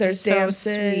everyone There's is so dances.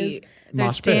 sweet. There's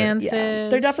Mosh pit. dances. Yeah.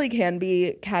 There definitely can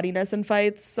be cattiness and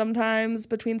fights sometimes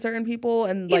between certain people.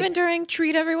 And like, Even during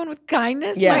treat everyone with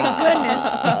kindness. yeah. My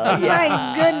goodness.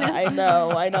 My goodness. I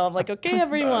know. I'm like, okay,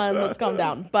 everyone, let's calm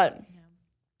down. But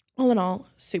all in all,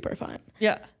 super fun.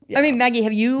 Yeah. I mean, Maggie,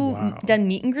 have you Wow. done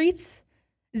meet and greets?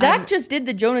 Zach just did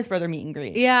the Jonas Brother meet and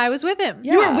greet. Yeah, I was with him.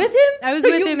 Yeah. You were with him? I was So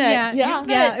with you him. met- Yeah. you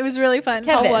Yeah. met It was really fun.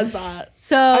 Kevin. How was that?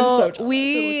 So, I'm so jealous. It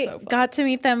we looks so fun. got to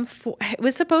meet them. It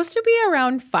was supposed to be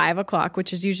around 5:00,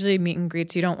 which is usually meet and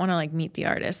greets. You don't want to like meet the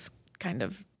artists kind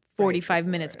of 45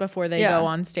 minutes before they Yeah. go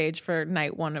on stage for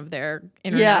night one of their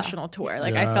international tour.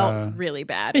 Like I Yeah. felt really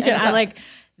bad. And I like,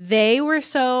 they were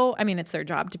so, I mean, it's their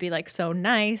job to be like so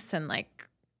nice and like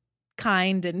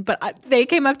kind, and they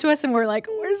came up to us and were like,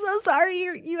 we're so sorry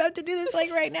you have to do this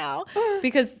like right now,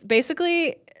 because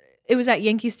basically it was at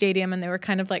Yankee Stadium and they were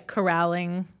kind of like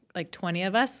corralling like 20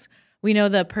 of us. We know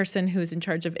the person who's in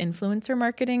charge of influencer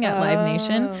marketing at Live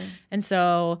Nation, and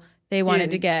so they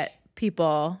wanted to get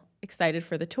people excited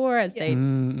for the tour as they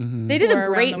They did Tour a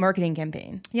around great the- marketing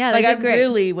campaign. Yeah, like they I did great.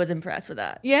 really was impressed with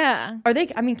that. yeah. Are they?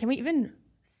 I mean, can we even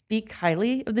speak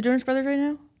highly of the Jonas Brothers right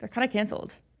now? They're kind of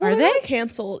canceled. Well, Are they're they? not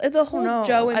canceled? It's the whole know.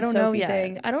 Joe I and don't know Sophie yet.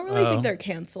 thing. I don't really think they're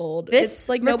canceled. This It's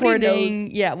like nobody knows.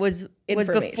 Yeah, was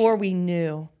information. before we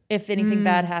knew if anything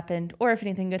bad happened or if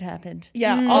anything good happened.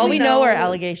 Yeah, All we know are is-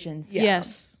 allegations. Yeah.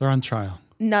 Yes. They're on trial.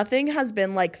 Nothing has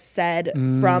been like said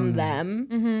from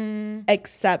them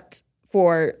except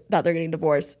for that they're getting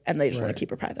divorced and they just want to keep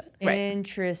her private.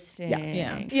 Interesting.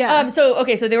 Yeah. So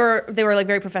they were like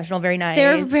very professional, very nice. They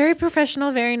were very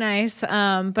professional, very nice.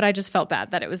 But I just felt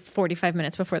bad that it was 45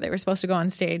 minutes before they were supposed to go on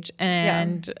stage.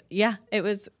 And it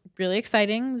was really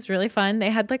exciting. It was really fun. They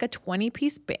had like a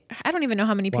 20-piece band. I don't even know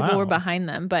how many people were behind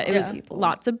them, but it was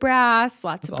lots of brass,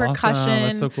 lots of percussion. Awesome.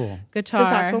 That's so cool. Guitar. The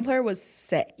saxophone player was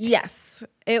sick. Yes.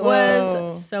 It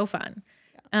was so fun.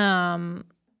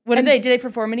 What did they? Did they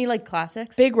perform any like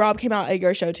classics? Big Rob came out at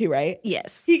your show too, right?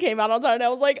 Yes. He came out on time and I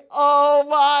was like, oh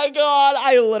my God.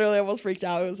 I literally almost freaked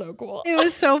out. It was so cool. It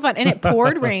was so fun. And it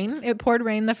poured rain. It poured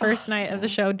rain the first night of the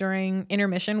show during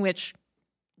intermission, which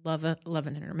love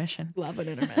an intermission. Love an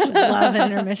intermission. Love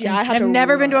an intermission. Yeah, I've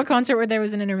never been to a concert where there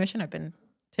was an intermission. I've been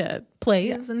to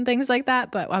plays and things like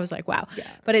that, but I was like, wow. Yeah.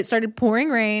 But it started pouring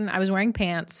rain. I was wearing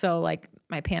pants, so like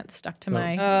my pants stuck to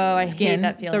my I skin hate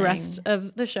that feeling. the rest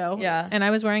of the show. Yeah. And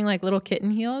I was wearing like little kitten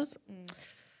heels.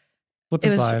 Flip It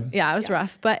was aside. it was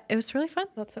rough, but it was really fun.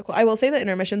 That's so cool. I will say that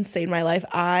intermission saved my life.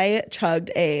 I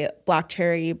chugged a black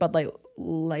cherry Bud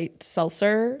Light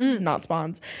seltzer, not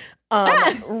spawns,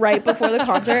 right before the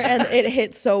concert, and it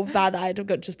hit so bad that I had to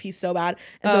go just pee so bad.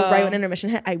 And so right when intermission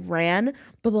hit, I ran,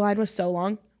 but the line was so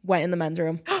long. Went in the men's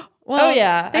room. Well,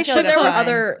 yeah. they I feel shut like There were that's fine.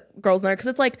 other girls in there because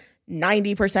it's like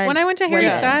 90%. When I went to Harry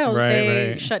Styles, Right, they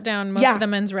right. shut down most of the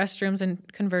men's restrooms and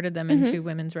converted them into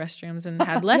women's restrooms and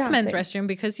had less men's restroom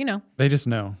because, They just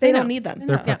know. they don't need them.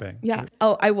 They're prepping. Yeah.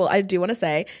 Oh, I do want to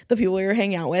say the people we were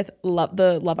hanging out with,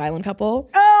 the Love Island couple.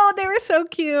 Oh, they were so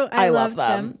cute. I love loved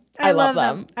them. I love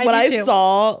them. When I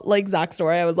saw like Zach's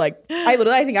story, I was like, I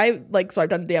think I like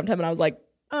swiped on DM'd him and I was like,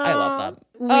 I love them.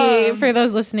 We, for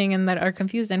those listening and that are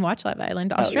confused and watch Love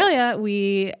Island Australia,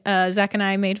 we Zach and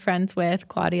I made friends with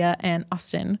Claudia and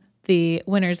Austin, the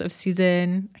winners of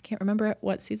season. I can't remember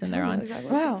what season they're on.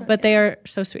 Wow. But they are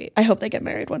so sweet. I hope they get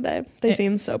married one day. They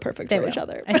seem so perfect for each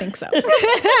other. I think so.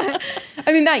 I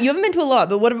mean, Matt, you haven't been to a lot,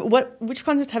 but which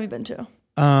concerts have you been to?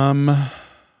 I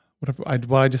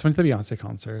just went to the Beyonce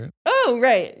concert. Oh,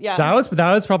 right. Yeah. That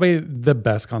was probably the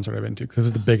best concert I've been to because it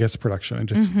was the biggest production and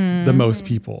just the most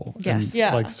people. Yes. And,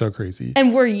 Yeah. like so crazy.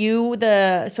 And were you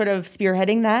the sort of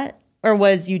spearheading that, or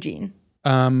was Eugene?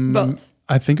 Both.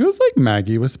 I think it was like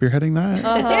Maggie was spearheading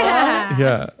that.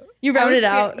 Yeah. You rounded it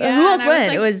out. Yeah, Who else and I was, went?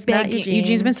 like, It was Matt, begging. Eugene.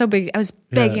 Eugene's been so big. I was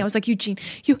begging. Yeah. I was like, Eugene,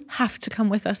 you have to come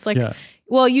with us. Like, Yeah.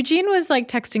 well, Eugene was like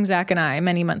texting Zach and I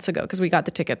many months ago because we got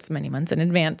the tickets many months in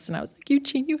advance. And I was like,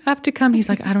 Eugene, you have to come. He's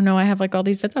like, I don't know. I have like all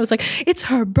these dates. I was like, it's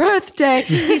her birthday.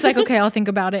 He's like, okay, I'll think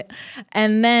about it.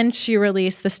 And then she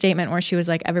released the statement where she was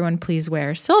like, everyone please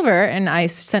wear silver. And I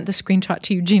sent the screenshot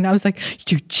to Eugene. I was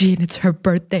like, Eugene, it's her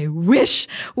birthday wish.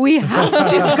 We have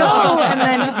to go. And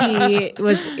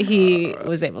then he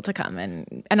was able to come.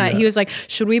 And he was like,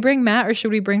 should we bring Matt or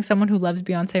should we bring someone who loves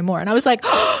Beyonce more? And I was like,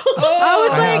 I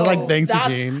was like, thanks,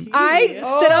 Eugene. I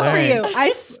stood up for Thanks. you. I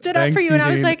stood up Thanks, for you, and I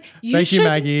was Eugene. like, Thank you,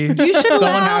 Maggie. You should Someone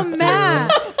allow has to.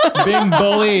 Matt. Being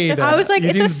bullied. I was like,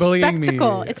 Eugene's it's a bullying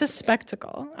spectacle. me. It's a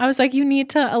spectacle. I was like, you need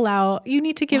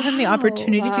to give him the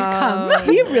opportunity to come.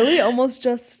 He really almost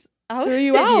just threw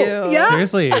you out. Yeah,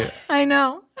 Seriously. I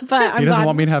know, but I'm He doesn't glad,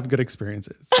 want me to have good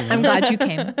experiences. You know? I'm glad you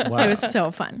came. Wow. It was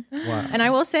so fun. Wow. And I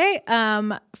will say,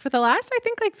 for the last, I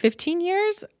think like 15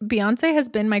 years, Beyonce has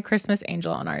been my Christmas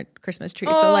angel on our Christmas tree.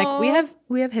 So like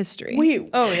we have history. Wait.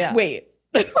 Oh, yeah. Wait.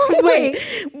 Wait.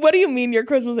 What do you mean your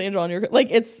Christmas angel on your like?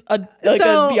 It's a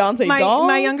Beyonce doll.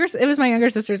 It was my younger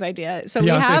sister's idea. So we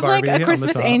Beyonce have Barbie on like the a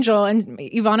Christmas top. angel, and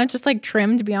Ivana just like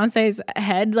trimmed Beyonce's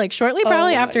head like shortly,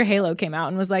 probably after Halo came out,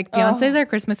 and was like, Beyonce's our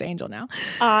Christmas angel now.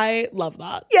 I love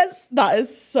that. Yes, that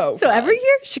is so. So fun. every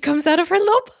year she comes out of her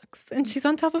little box, and she's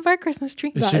on top of our Christmas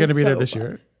tree. Is she going to is be there so this fun.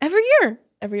 year? Every year.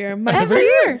 Every year, Every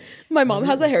year. my mom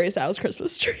has a Harry Styles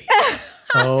Christmas tree.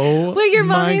 Oh, Well, your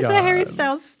my mommy's a God. Harry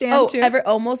Styles stan Oh, too.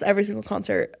 almost every single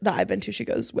concert that I've been to, she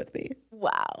goes with me.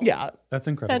 Wow. Yeah, That's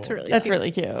incredible. That's really That's cute.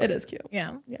 really cute. it is cute.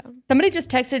 Yeah. Yeah. Somebody just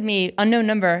texted me, unknown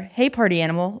number. Hey, party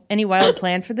animal. Any wild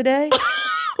plans for the day?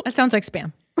 That sounds like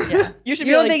spam. You should.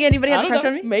 You don't think anybody has a crush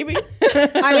on me? Maybe.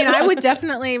 I mean, I would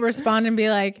definitely respond and be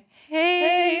like,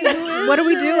 hey, what are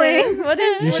we doing? What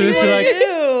is? You what should do just be like,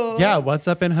 do? yeah, what's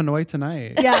up in Hanoi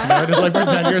tonight? Yeah. You know, just like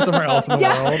pretend you're somewhere else in the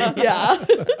world. Yeah.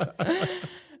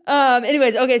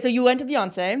 Anyways, okay, so you went to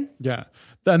Beyonce. Yeah.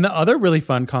 And the other really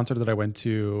fun concert that I went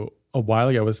to a while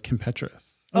ago was Kim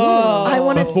Petras. Oh, I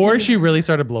want to Before she really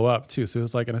started to blow up too. So it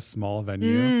was like in a small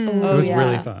venue. It was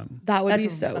really fun. That would be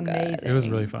That's so amazing. good. It was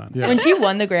really fun. Yeah. When she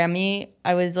won the Grammy,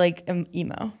 I was like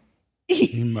emo.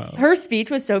 Emo. Her speech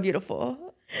was so beautiful.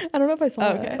 I don't know if I saw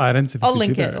Okay. it. I didn't see the I'll speech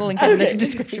link either. it. I'll link it in the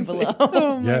description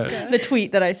below. Yes. The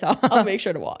tweet that I saw. I'll make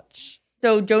sure to watch.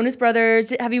 So Jonas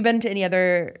Brothers, have you been to any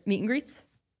other meet and greets?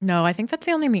 No, I think that's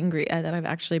the only meet and greet that I've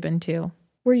actually been to.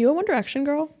 Were you a One Direction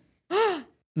girl?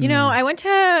 You know, I went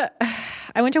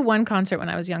to one concert when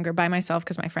I was younger by myself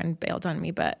because my friend bailed on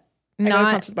me, but I go to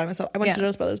not. concerts by myself. I went to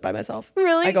Jonas Brothers by myself.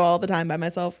 Really? I go all the time by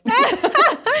myself.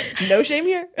 No shame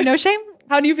here. No shame.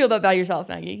 How do you feel about by yourself,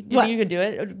 Maggie? Do you What? think you could do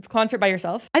it? A concert by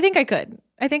yourself? I think I could.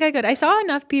 I saw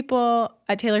enough people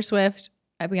at Taylor Swift,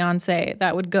 at Beyonce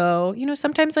that would go, you know,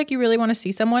 sometimes like you really want to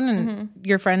see someone and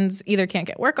your friends either can't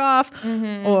get work off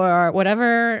or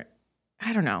whatever.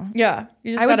 I don't know. Yeah.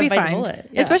 You just I would gotta be bite the fine. bullet.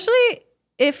 Yeah. Especially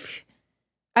if,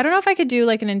 I don't know if I could do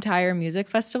like an entire music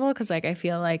festival because like I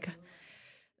feel like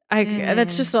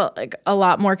that's just like a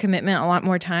lot more commitment, a lot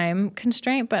more time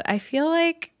constraint. But I feel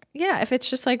like, yeah, if it's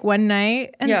just like one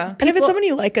night. And Yeah. And if it's someone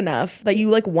you like enough that you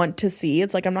like want to see,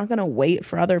 it's like I'm not gonna wait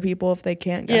for other people if they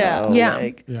can't go. Yeah. Yeah.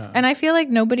 Like, Yeah. And I feel like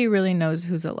nobody really knows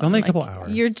who's alone. Only a Like, couple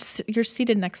hours. You're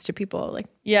seated next to people. Like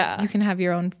Yeah. you can have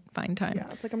your own fine time. yeah,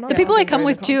 it's like I'm not The people I talking come during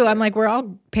with the too, concert. I'm like, we're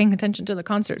all paying attention to the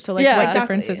concert. So like, Yeah. what Exactly.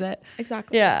 difference is it?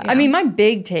 Exactly. Yeah. I mean, my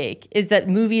big take is that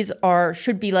movies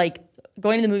should be like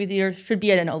going to the movie theater should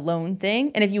be an alone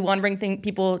thing. And if you want to bring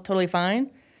people, totally fine.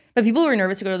 But people who are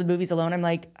nervous to go to the movies alone, I'm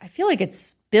like, I feel like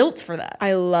it's built for that.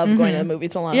 I love going to the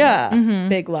movies alone. Yeah.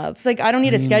 Big love. It's like I don't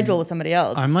need a schedule with somebody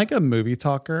else. I'm like a movie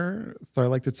talker, so I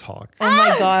like to talk. oh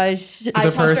my gosh. I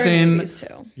the talk during person- movies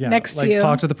too. Yeah, Next to like you.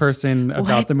 talk to the person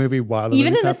about the movie while the Even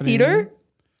in movie's the happening. theater?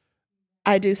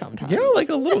 I do sometimes. Yeah, like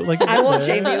a little. Like I won't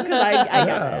shame you because I get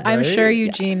Yeah, it. I'm right? sure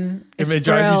Eugene If is it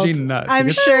drives thrilled. Eugene nuts, he I'm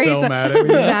gets sure so he's mad at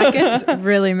me. Zach gets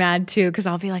really mad too because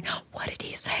I'll be like, "What did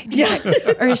he say?" And he's like,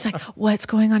 or he's like, "What's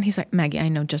going on?" He's like, "Maggie, I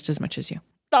know just as much as you."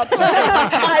 That's what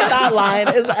that line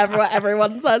is what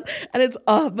everyone says. And it's,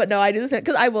 but no, I do the same.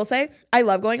 Because I will say, I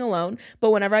love going alone.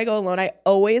 But whenever I go alone, I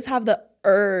always have the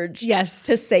urge Yes.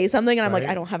 to say something. And I'm like,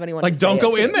 Right. I don't have anyone Like, to say don't it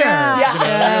go to. in there.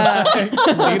 Yeah. You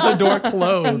know? Leave the door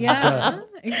closed.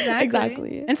 Exactly.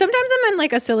 Exactly. And sometimes I'm in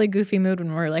like a silly, goofy mood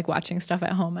when we're like watching stuff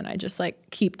at home, and I just like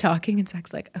keep talking. And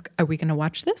Zach's like, okay, "Are we gonna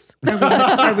watch this?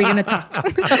 Are we gonna talk?"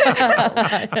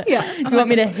 Yeah. You want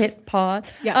me to hit pause?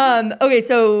 Yeah. Okay,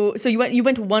 so you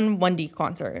went to one 1D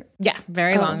concert. Yeah.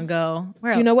 Very long ago.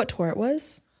 Where Do you know what tour it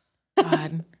was?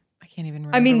 God, I can't even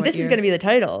remember. I mean, what this is year. going to be the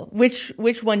title. Which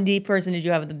 1D person did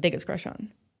you have the biggest crush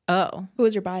on? Oh. Who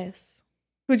was your bias?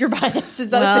 Who's your bias? Is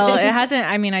that a Well, thing? it hasn't.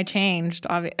 I mean, I changed.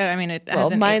 I mean, it Well,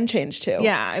 hasn't. mine changed too.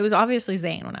 Yeah, it was obviously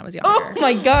Zayn when I was younger. Oh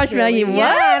my gosh, Maggie, what?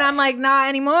 Yeah, and I'm like, not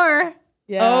anymore.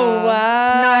 Yeah. Oh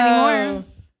wow, Not anymore.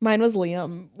 Mine was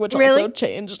Liam, which Really? also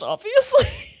changed, obviously.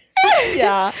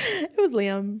 Yeah. It was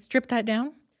Liam. Strip that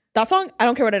down. That song, I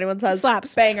don't care what anyone says.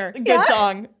 Slaps. Banger. Good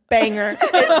song. Banger.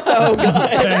 It's so good.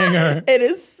 Banger. It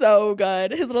is so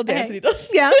good. His little dance that he does.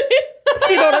 Yeah.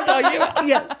 Do you know what I'm talking about?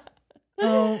 Yes.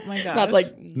 Oh my gosh. Not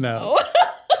like No,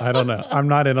 I don't know. I'm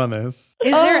not in on this.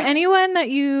 Is there anyone that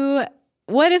you?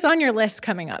 What is on your list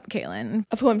coming up, Caitlin?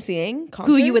 of who I'm seeing.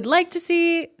 Who you would concerts? like to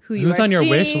see? Who you Who's are on your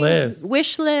wish seeing? list?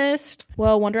 Wish list.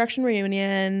 Well, One Direction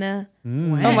reunion. Oh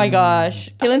my gosh,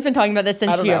 Caitlin's been talking about this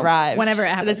since I don't she know. arrived. Whenever it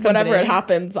happens. This Whenever company. it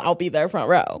happens, I'll be there front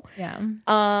row. Yeah.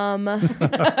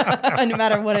 no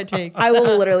matter what it takes. I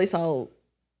will literally sell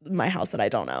my house that I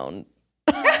don't own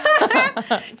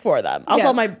for them. I'll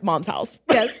sell my Yes. mom's house.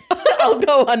 Yes. I'll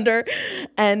go under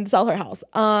and sell her house.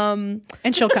 And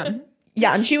she'll come.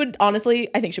 Yeah, and she would honestly,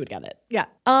 I think she would get it. Yeah.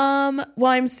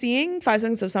 Well, I'm seeing 5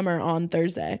 Seconds of Summer on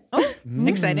Thursday. Oh,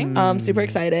 exciting. Super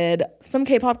excited. Some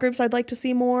K-pop groups I'd like to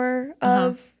see more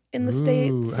of in the Ooh,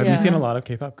 States. have you seen a lot of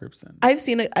K-pop groups then? I've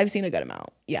seen a good amount.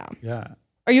 Yeah. Yeah.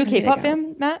 Are you a K-pop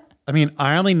fan, Matt? I mean,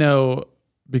 I only know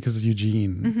because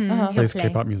Eugene plays He'll play.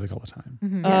 K-pop music all the time.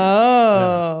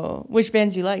 Oh, which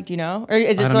bands do you like? Do you know, or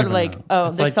is I it don't sort of even like, know. oh,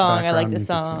 It's this like song, I like background this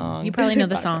music to me. song. You probably know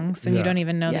the songs, and you Yeah. don't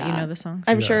even know that you Yeah. know the songs.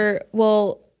 I'm sure.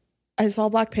 Well, I saw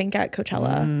Blackpink at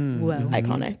Coachella. Whoa.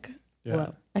 Iconic. Yeah.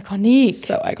 Whoa. Iconic.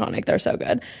 So iconic. They're so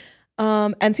good.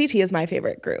 NCT is my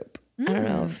favorite group. I don't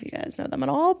know if you guys know them at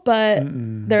all, but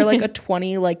they're like a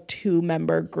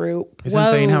 2-member group. It's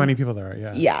insane Whoa. how many people there are.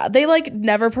 Yeah. Yeah, they like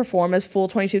never perform as full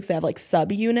 22 because they have like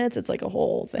sub units. It's like a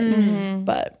whole thing.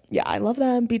 But yeah, I love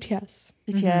them. BTS.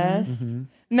 BTS.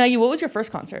 Maggie, what was your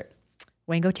first concert?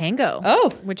 Wango Tango. Oh.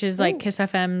 Which is like Kiss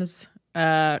FM's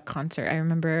concert. I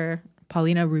remember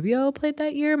Paulina Rubio played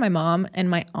that year. My mom and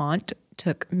my aunt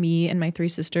took me and my 3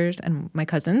 sisters and my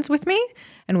cousins with me,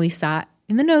 and we sat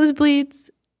in the nosebleeds.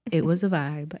 It was a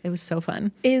vibe. It was so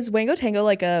fun. Is Wango Tango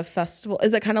like a festival?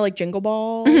 Is it kind of like Jingle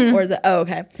Ball? Or is it? Oh,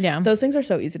 okay. Yeah. Those things are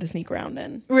so easy to sneak around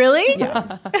in. Really?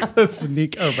 Yeah.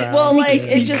 Sneak around. Well, like,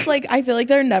 it's just like, I feel like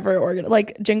they're never organized.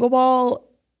 Like, Jingle Ball,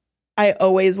 I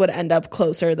always would end up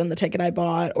closer than the ticket I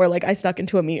bought. Or like, I snuck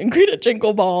into a meet and greet at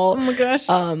Jingle Ball. Oh my gosh.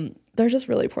 They're just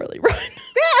really poorly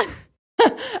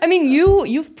run. I mean,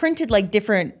 you've printed like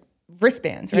different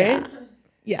wristbands, right? Yeah.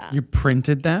 Yeah. You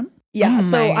printed them? Yeah. Oh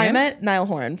So my I God. met Niall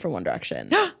Horan from One Direction,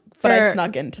 but I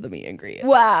snuck into the meet and greet.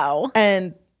 Wow.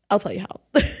 And I'll tell you how.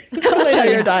 I know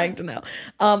you're dying to know.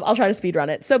 I'll try to speed run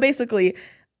it. So basically,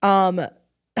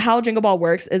 how Jingle Ball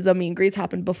works is the meet and greets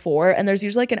happen before, and there's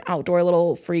usually like an outdoor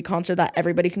little free concert that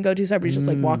everybody can go to. So everybody's just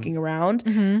like walking around.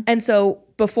 And so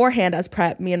beforehand, as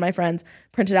prep, me and my friends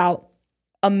printed out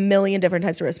a million different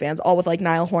types of wristbands, all with like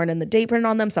Niall Horan and the date printed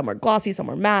on them. Some were glossy, some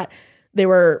were matte. They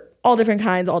were all different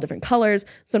kinds, all different colors.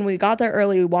 So when we got there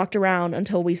early, we walked around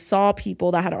until we saw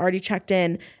people that had already checked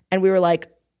in, and we were like,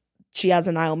 she has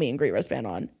a Niall meet and greet wristband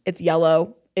on. It's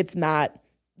yellow, it's matte.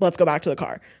 Let's go back to the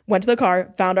car. Went to the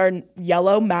car, found our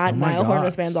yellow matte Niall Horan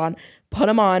wristbands on, put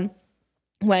them on,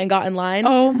 went and got in line.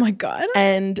 Oh my God.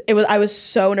 And I was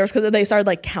so nervous because they started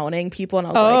like counting people, and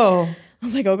I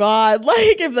was like, oh God,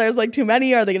 like if there's like too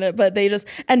many, are they gonna, but they just,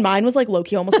 and mine was like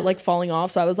low-key almost like falling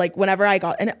off. So I was like, whenever I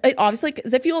got, and it obviously,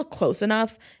 because if you look close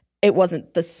enough, it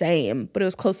wasn't the same, but it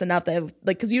was close enough that like,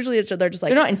 because usually they're just like,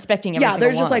 They're not inspecting every yeah,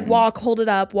 they're single just like one. walk, hold it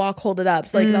up.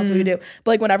 So like that's what we do.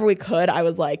 But like whenever we could, I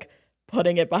was like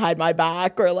putting it behind my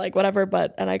back or like whatever.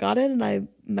 And I got in and I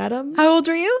met him. How old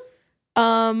are you?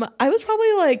 I was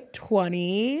probably like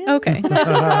 20. Okay.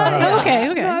 Yeah.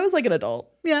 Okay. No, I was like an adult.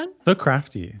 Yeah. So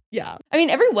crafty. Yeah. I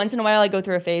mean, every once in a while I go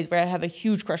through a phase where I have a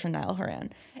huge crush on Niall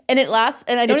Horan. And it lasts,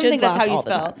 and I don't It even think should that's how you last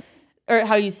all the spell time. or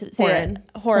how you say Horan.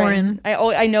 it. Horan.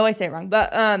 I know I say it wrong,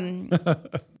 but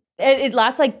it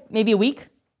lasts like maybe a week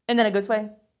and then it goes away.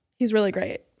 He's really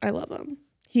great. I love him.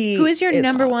 Who is your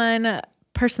number hot. one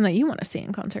person that you want to see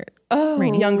in concert? Oh,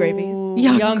 Young Gravy.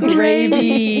 Young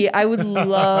Gravy. I would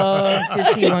love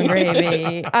to see Young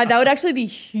Gravy. That would actually be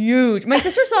huge. My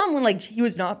sister saw him when like he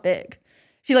was not big.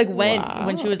 She like went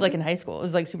when she was like in high school. It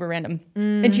was like super random.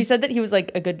 And she said that he was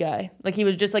like a good guy. Like he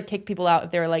was just like kick people out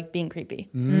if they were like being creepy.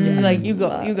 Like you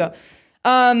go.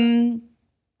 Young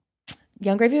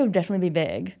Gravy would definitely be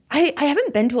big. I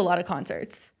haven't been to a lot of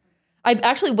concerts. I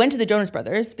actually went to the Jonas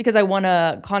Brothers because I won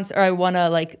a concert, or I won a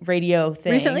like radio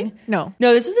thing. Recently? No.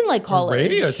 No, this was in like college.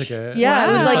 Radio ticket. Yeah,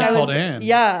 it was Wow. like Like I was. called in.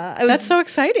 Yeah, I was, That's so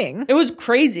exciting. It was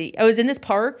crazy. I was in this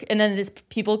park, and then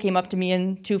people came up to me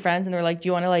and 2 friends, and they were like, "Do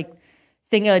you want to like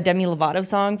sing a Demi Lovato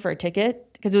song for a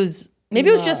ticket?" Because it was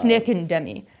just Nick and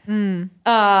Demi. And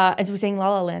so we sang La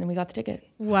La Land, and we got the ticket.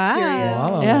 Wow.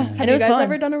 Wow. Yeah, Have and it you was guys fun.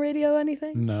 ever done a radio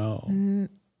anything? No.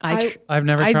 I've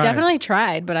never I tried. definitely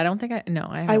tried, but I don't think I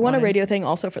I won a radio thing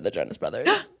also for the Jonas Brothers.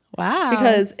 Wow.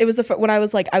 Because it was when I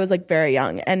was like very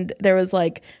young, and there was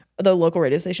like the local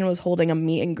radio station was holding a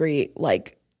meet and greet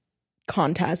like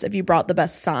contest if you brought the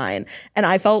best sign, and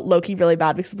I felt low-key really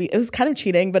bad because it was kind of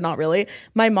cheating, but not really.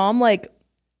 My mom like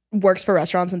works for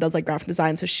restaurants and does like graphic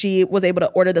design, so she was able to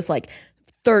order this like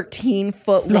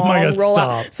 13-foot long God, rollout.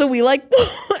 stop. So we like,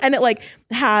 and it like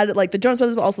had like the Jonas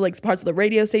Brothers, but also like parts of the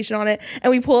radio station on it. And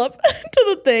we pull up to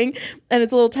the thing, and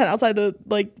it's a little tent outside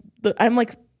I'm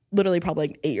like literally probably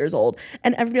like 8 years old,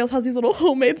 and everybody else has these little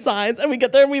homemade signs. And we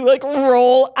get there and we like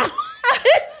roll out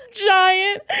this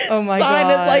giant Oh my sign.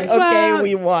 God. It's like, okay, Wow.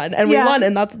 we won, and we won,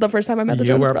 and that's the first time I met the You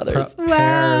Jonas were Brothers.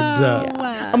 prepared.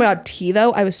 Wow. Oh my God, T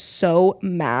though, I was so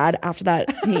mad after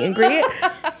that meet and greet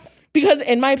because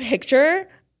in my picture,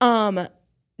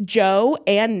 Joe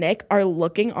and Nick are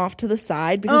looking off to the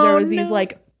side because there were these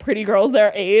like pretty girls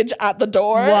their age at the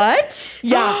door. What?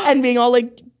 Yeah, and being all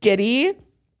like giddy.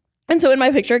 And so in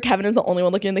my picture, Kevin is the only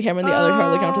one looking in the camera and the other two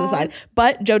are looking off to the side.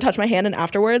 But Joe touched my hand, and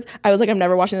afterwards, I was like, I'm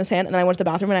never washing this hand. And then I went to the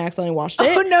bathroom and I accidentally washed it.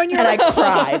 Oh, no, and you're and like, I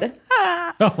cried.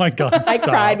 Oh my God. I stop.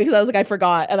 cried because I was like, I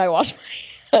forgot, and I washed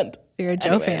my hand. So you're a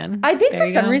Joe fan. I think There for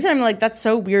you some go. reason I'm like, that's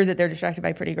so weird that they're distracted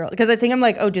by Pretty Girl. Because I think I'm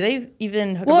like, oh, do they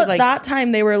even hook up Well, with at like that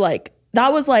time, they were like,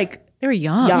 that was like, They were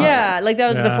young. Young. yeah, like that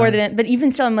was Yeah. before the event. But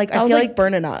even still, I'm like, I I was feel like like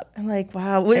burning up. I'm like,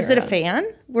 wow, was it a fan?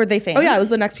 Were they fans? Oh yeah, it was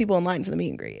the next people in line for the meet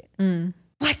and greet.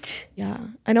 What? Yeah,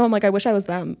 I know. I'm like, I wish I was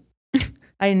them.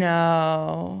 I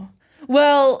know.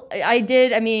 Well, I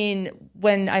did. I mean,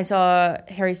 when I saw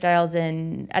Harry Styles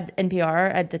at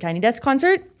NPR at the Tiny Desk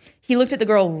concert, he looked at the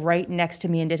girl right next to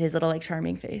me and did his little like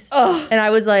charming face. And I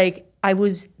was like, I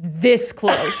was this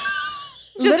close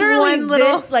Just literally one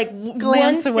little this, like one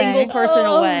glance away. single person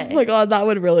away. Oh my god, that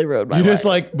would really ruin my You life. just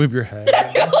like move your head.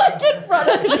 Like in front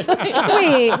of me.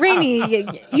 Wait, Rainey,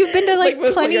 you've been to like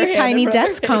with plenty your of hand Tiny in front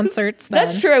of Desk your face. concerts. Then.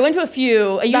 That's true. I went to a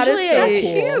few. That is so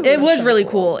cool. It was So really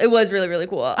cool. cool. It was really, really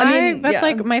cool. I mean, That's yeah.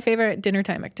 like my favorite dinner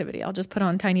time activity. I'll just put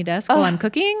on Tiny Desk while I'm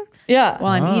cooking, yeah.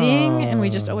 while I'm eating, and we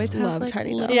just always have Love like,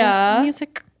 Tiny little Desk. Yeah.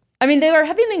 music. I mean, they were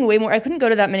happening way more. I couldn't go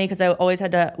to that many because I always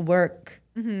had to work,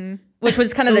 which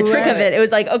was kind of the trick of it. It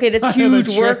was like, okay, this huge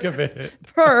The work trick of it.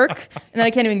 perk, and then I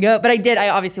can't even go. But I did. I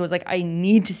obviously was like, I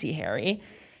need to see Harry.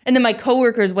 And then my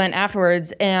coworkers went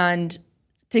afterwards and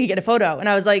to get a photo, and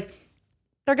I was like,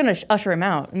 they're gonna usher him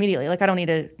out immediately. Like, I don't need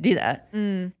to do that.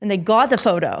 And they got the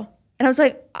photo, and I was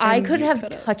like, I could have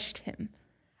touched him.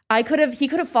 He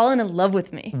could have fallen in love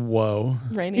with me. Whoa.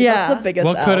 Rainy, Yeah. that's the biggest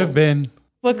What could have been?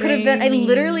 What could have been?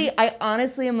 I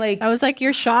honestly am like, I was like,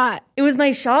 your shot. it was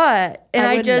my shot, and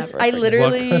I I would just, never I forget.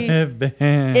 What literally. could have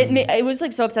been? It was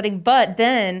like so upsetting. But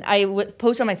then I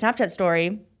posted on my Snapchat story,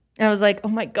 and I was like, oh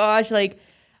my gosh, like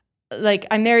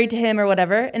I'm married to him or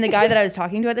whatever. And the guy that I was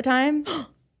talking to at the time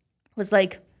was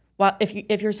like, "Wow,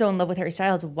 if you're so in love with Harry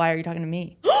Styles, why are you talking to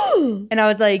me?" And I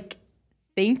was like,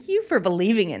 thank you for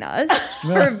believing in us,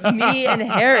 for me and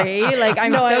Harry. Like,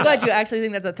 I'm so glad you actually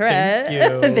think that's a threat.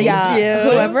 Thank you. Yeah, you.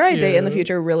 whoever I date in the you.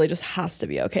 future really just has to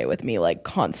be okay with me, like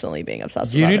constantly being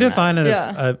obsessed with You need other to men. find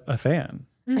Yeah. a fan.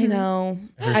 I know.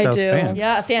 Harry I Styles do. fan.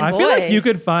 Yeah, a fanboy. I feel like you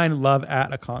could find love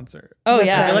at a concert. Oh Listen.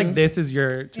 yeah. I feel like this is your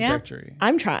trajectory.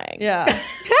 I'm trying. Yeah.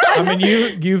 I mean,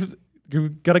 you've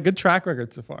got a good track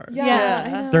record so far. Yeah. Yeah.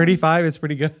 I know. 35 is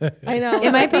pretty good. I know.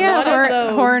 It might be a a lot of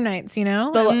those- horror nights, you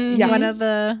know? yeah. One of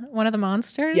the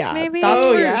monsters, Yeah, maybe? that's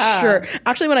Oh, for yeah. sure.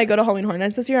 Actually, when I go to Halloween Horror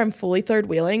Nights this year, I'm fully third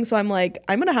wheeling, so I'm like,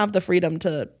 I'm gonna have the freedom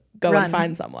to go Run. and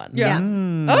find someone. Yeah.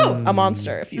 Mm. Oh, A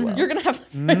monster, if you will. you're gonna have.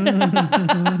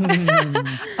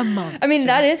 A monster. I mean,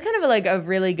 that is kind of like a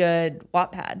really good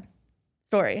Wattpad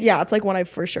story. Yeah, it's like one I've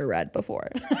for sure read before.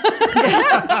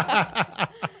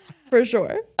 For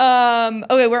sure.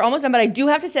 Okay, we're almost done, but I do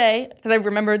have to say, because I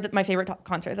remembered that my favorite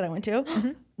concert that I went to,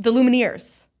 the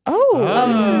Lumineers. Oh.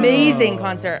 Amazing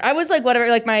concert. I was like, whatever,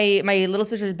 like my little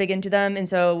sister's big into them, and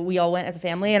so we all went as a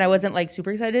family, and I wasn't like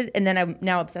super excited, and then I'm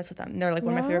now obsessed with them. They're like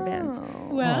one of my favorite bands.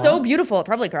 Wow. So beautiful. I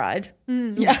probably cried.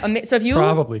 Yeah. So if you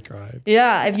Probably cried.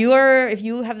 if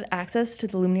you have access to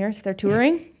the Lumineers, if they're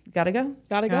touring, you gotta go.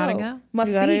 Gotta Gotta go. go. Must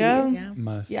You gotta see. go. Yeah.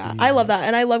 Must Yeah, see. I love that.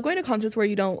 And I love going to concerts where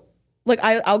you don't, like,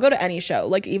 I'll go to any show.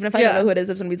 Like, even if I don't Yeah. know who it is,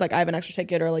 if somebody's like, I have an extra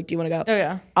ticket, or like, do you want to go? Oh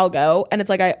yeah. I'll go. And it's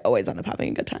like, I always end up having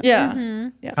a good time. Yeah.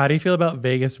 How do you feel about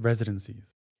Vegas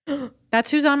residencies?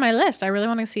 That's who's on my list. I really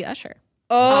want to see Usher.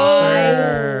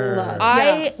 Oh,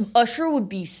 Sure. Usher would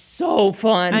be so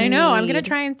fun. I know. I'm going to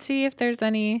try and see if there's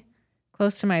any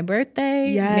close to my birthday.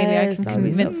 Maybe I Yes, can that would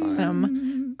be so convince fun.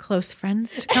 some close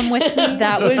friends to come with me.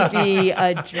 That would be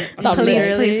a dream.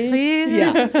 Please.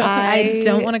 Yes. I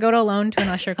don't want to go alone to an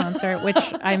Usher concert, which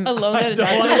I'm alone at a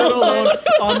Don't want to go alone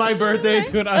on my birthday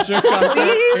to an Usher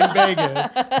concert in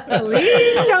Vegas.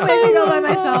 Please don't make me go by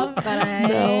myself, but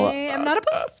I am not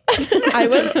opposed. I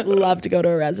would love to go to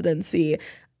a residency.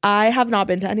 I have not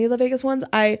been to any of the Vegas ones.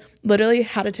 I literally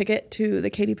had a ticket to the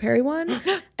Katy Perry one,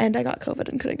 and I got COVID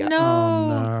and couldn't go.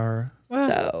 No. No.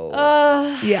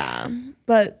 So yeah,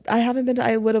 but I haven't been to.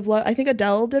 I would have loved. I think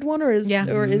Adele did one, or is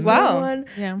doing Wow. one.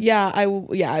 Yeah.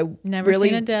 I Never really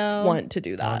seen Adele. want to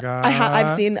do that. Oh, I've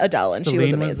seen Adele, and she was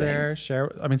Celine amazing. was there. So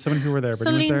many people were there. Britney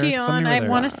Celine was there. so Dion, many I were there.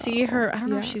 want to see her. I don't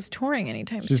know if she's touring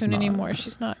anytime She's soon not. anymore.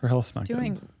 She's not Her health's not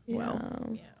doing good. well.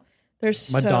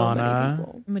 There's Madonna.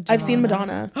 so many people. I've seen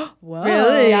Madonna. Whoa.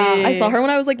 Really? Yeah, I saw her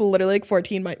when I was like literally like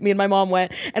 14. Me and my mom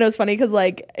went, and it was funny because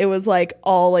like it was like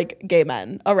all like gay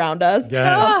men around us,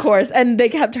 Yes. of course, and they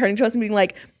kept turning to us and being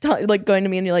like, like going to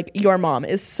me and you're like, your mom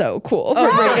is so cool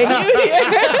for bringing you here,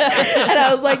 and I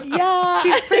was like, yeah,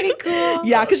 she's Pretty cool.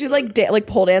 yeah, because she's like like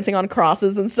pole dancing on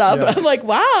crosses and stuff. Yeah. I'm like,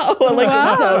 wow, like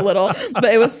it's so little, but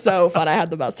it was so fun. I had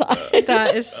the best time.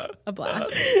 That is a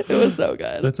blast. It was so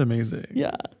good. That's amazing.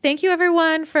 Yeah. Thank you,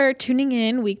 everyone, for tuning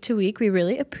in week to week. We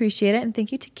really appreciate it. And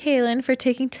thank you to Kaylin for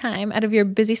taking time out of your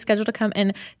busy schedule to come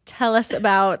and tell us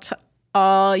about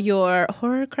all your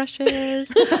horror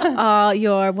crushes, all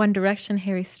your One Direction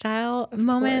Harry Style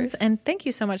moments. course. And thank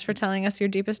you so much for telling us your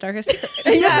deepest, darkest secrets.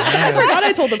 Yeah, I forgot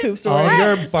I told the poop story. All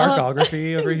your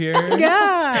barkography over here.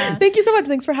 Yeah. Thank you so much.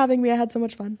 Thanks for having me. I had so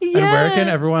much fun. And where can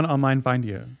everyone online find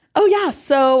you? Oh yeah.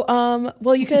 So,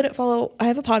 well, you could follow. I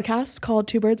have a podcast called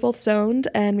Two Birds Both Stoned,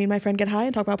 and me and my friend get high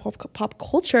and talk about pop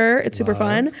culture. It's super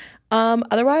fun.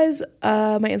 Otherwise,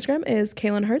 my Instagram is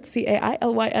Kaylin Hertz,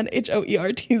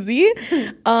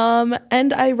 CAILYNHOERTZ.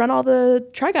 And I run all the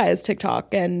Try Guys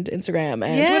TikTok and Instagram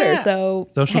and Twitter. So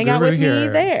Social hang out with me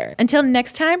here. there. Until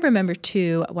next time, remember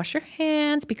to wash your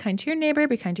hands, be kind to your neighbor,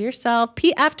 be kind to yourself,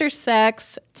 pee after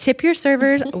sex, tip your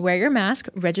servers, wear your mask,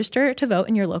 register to vote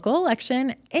in your local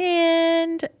election,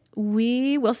 and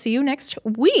we will see you next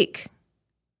week.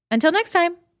 Until next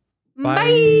time, Bye.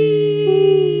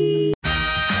 Bye.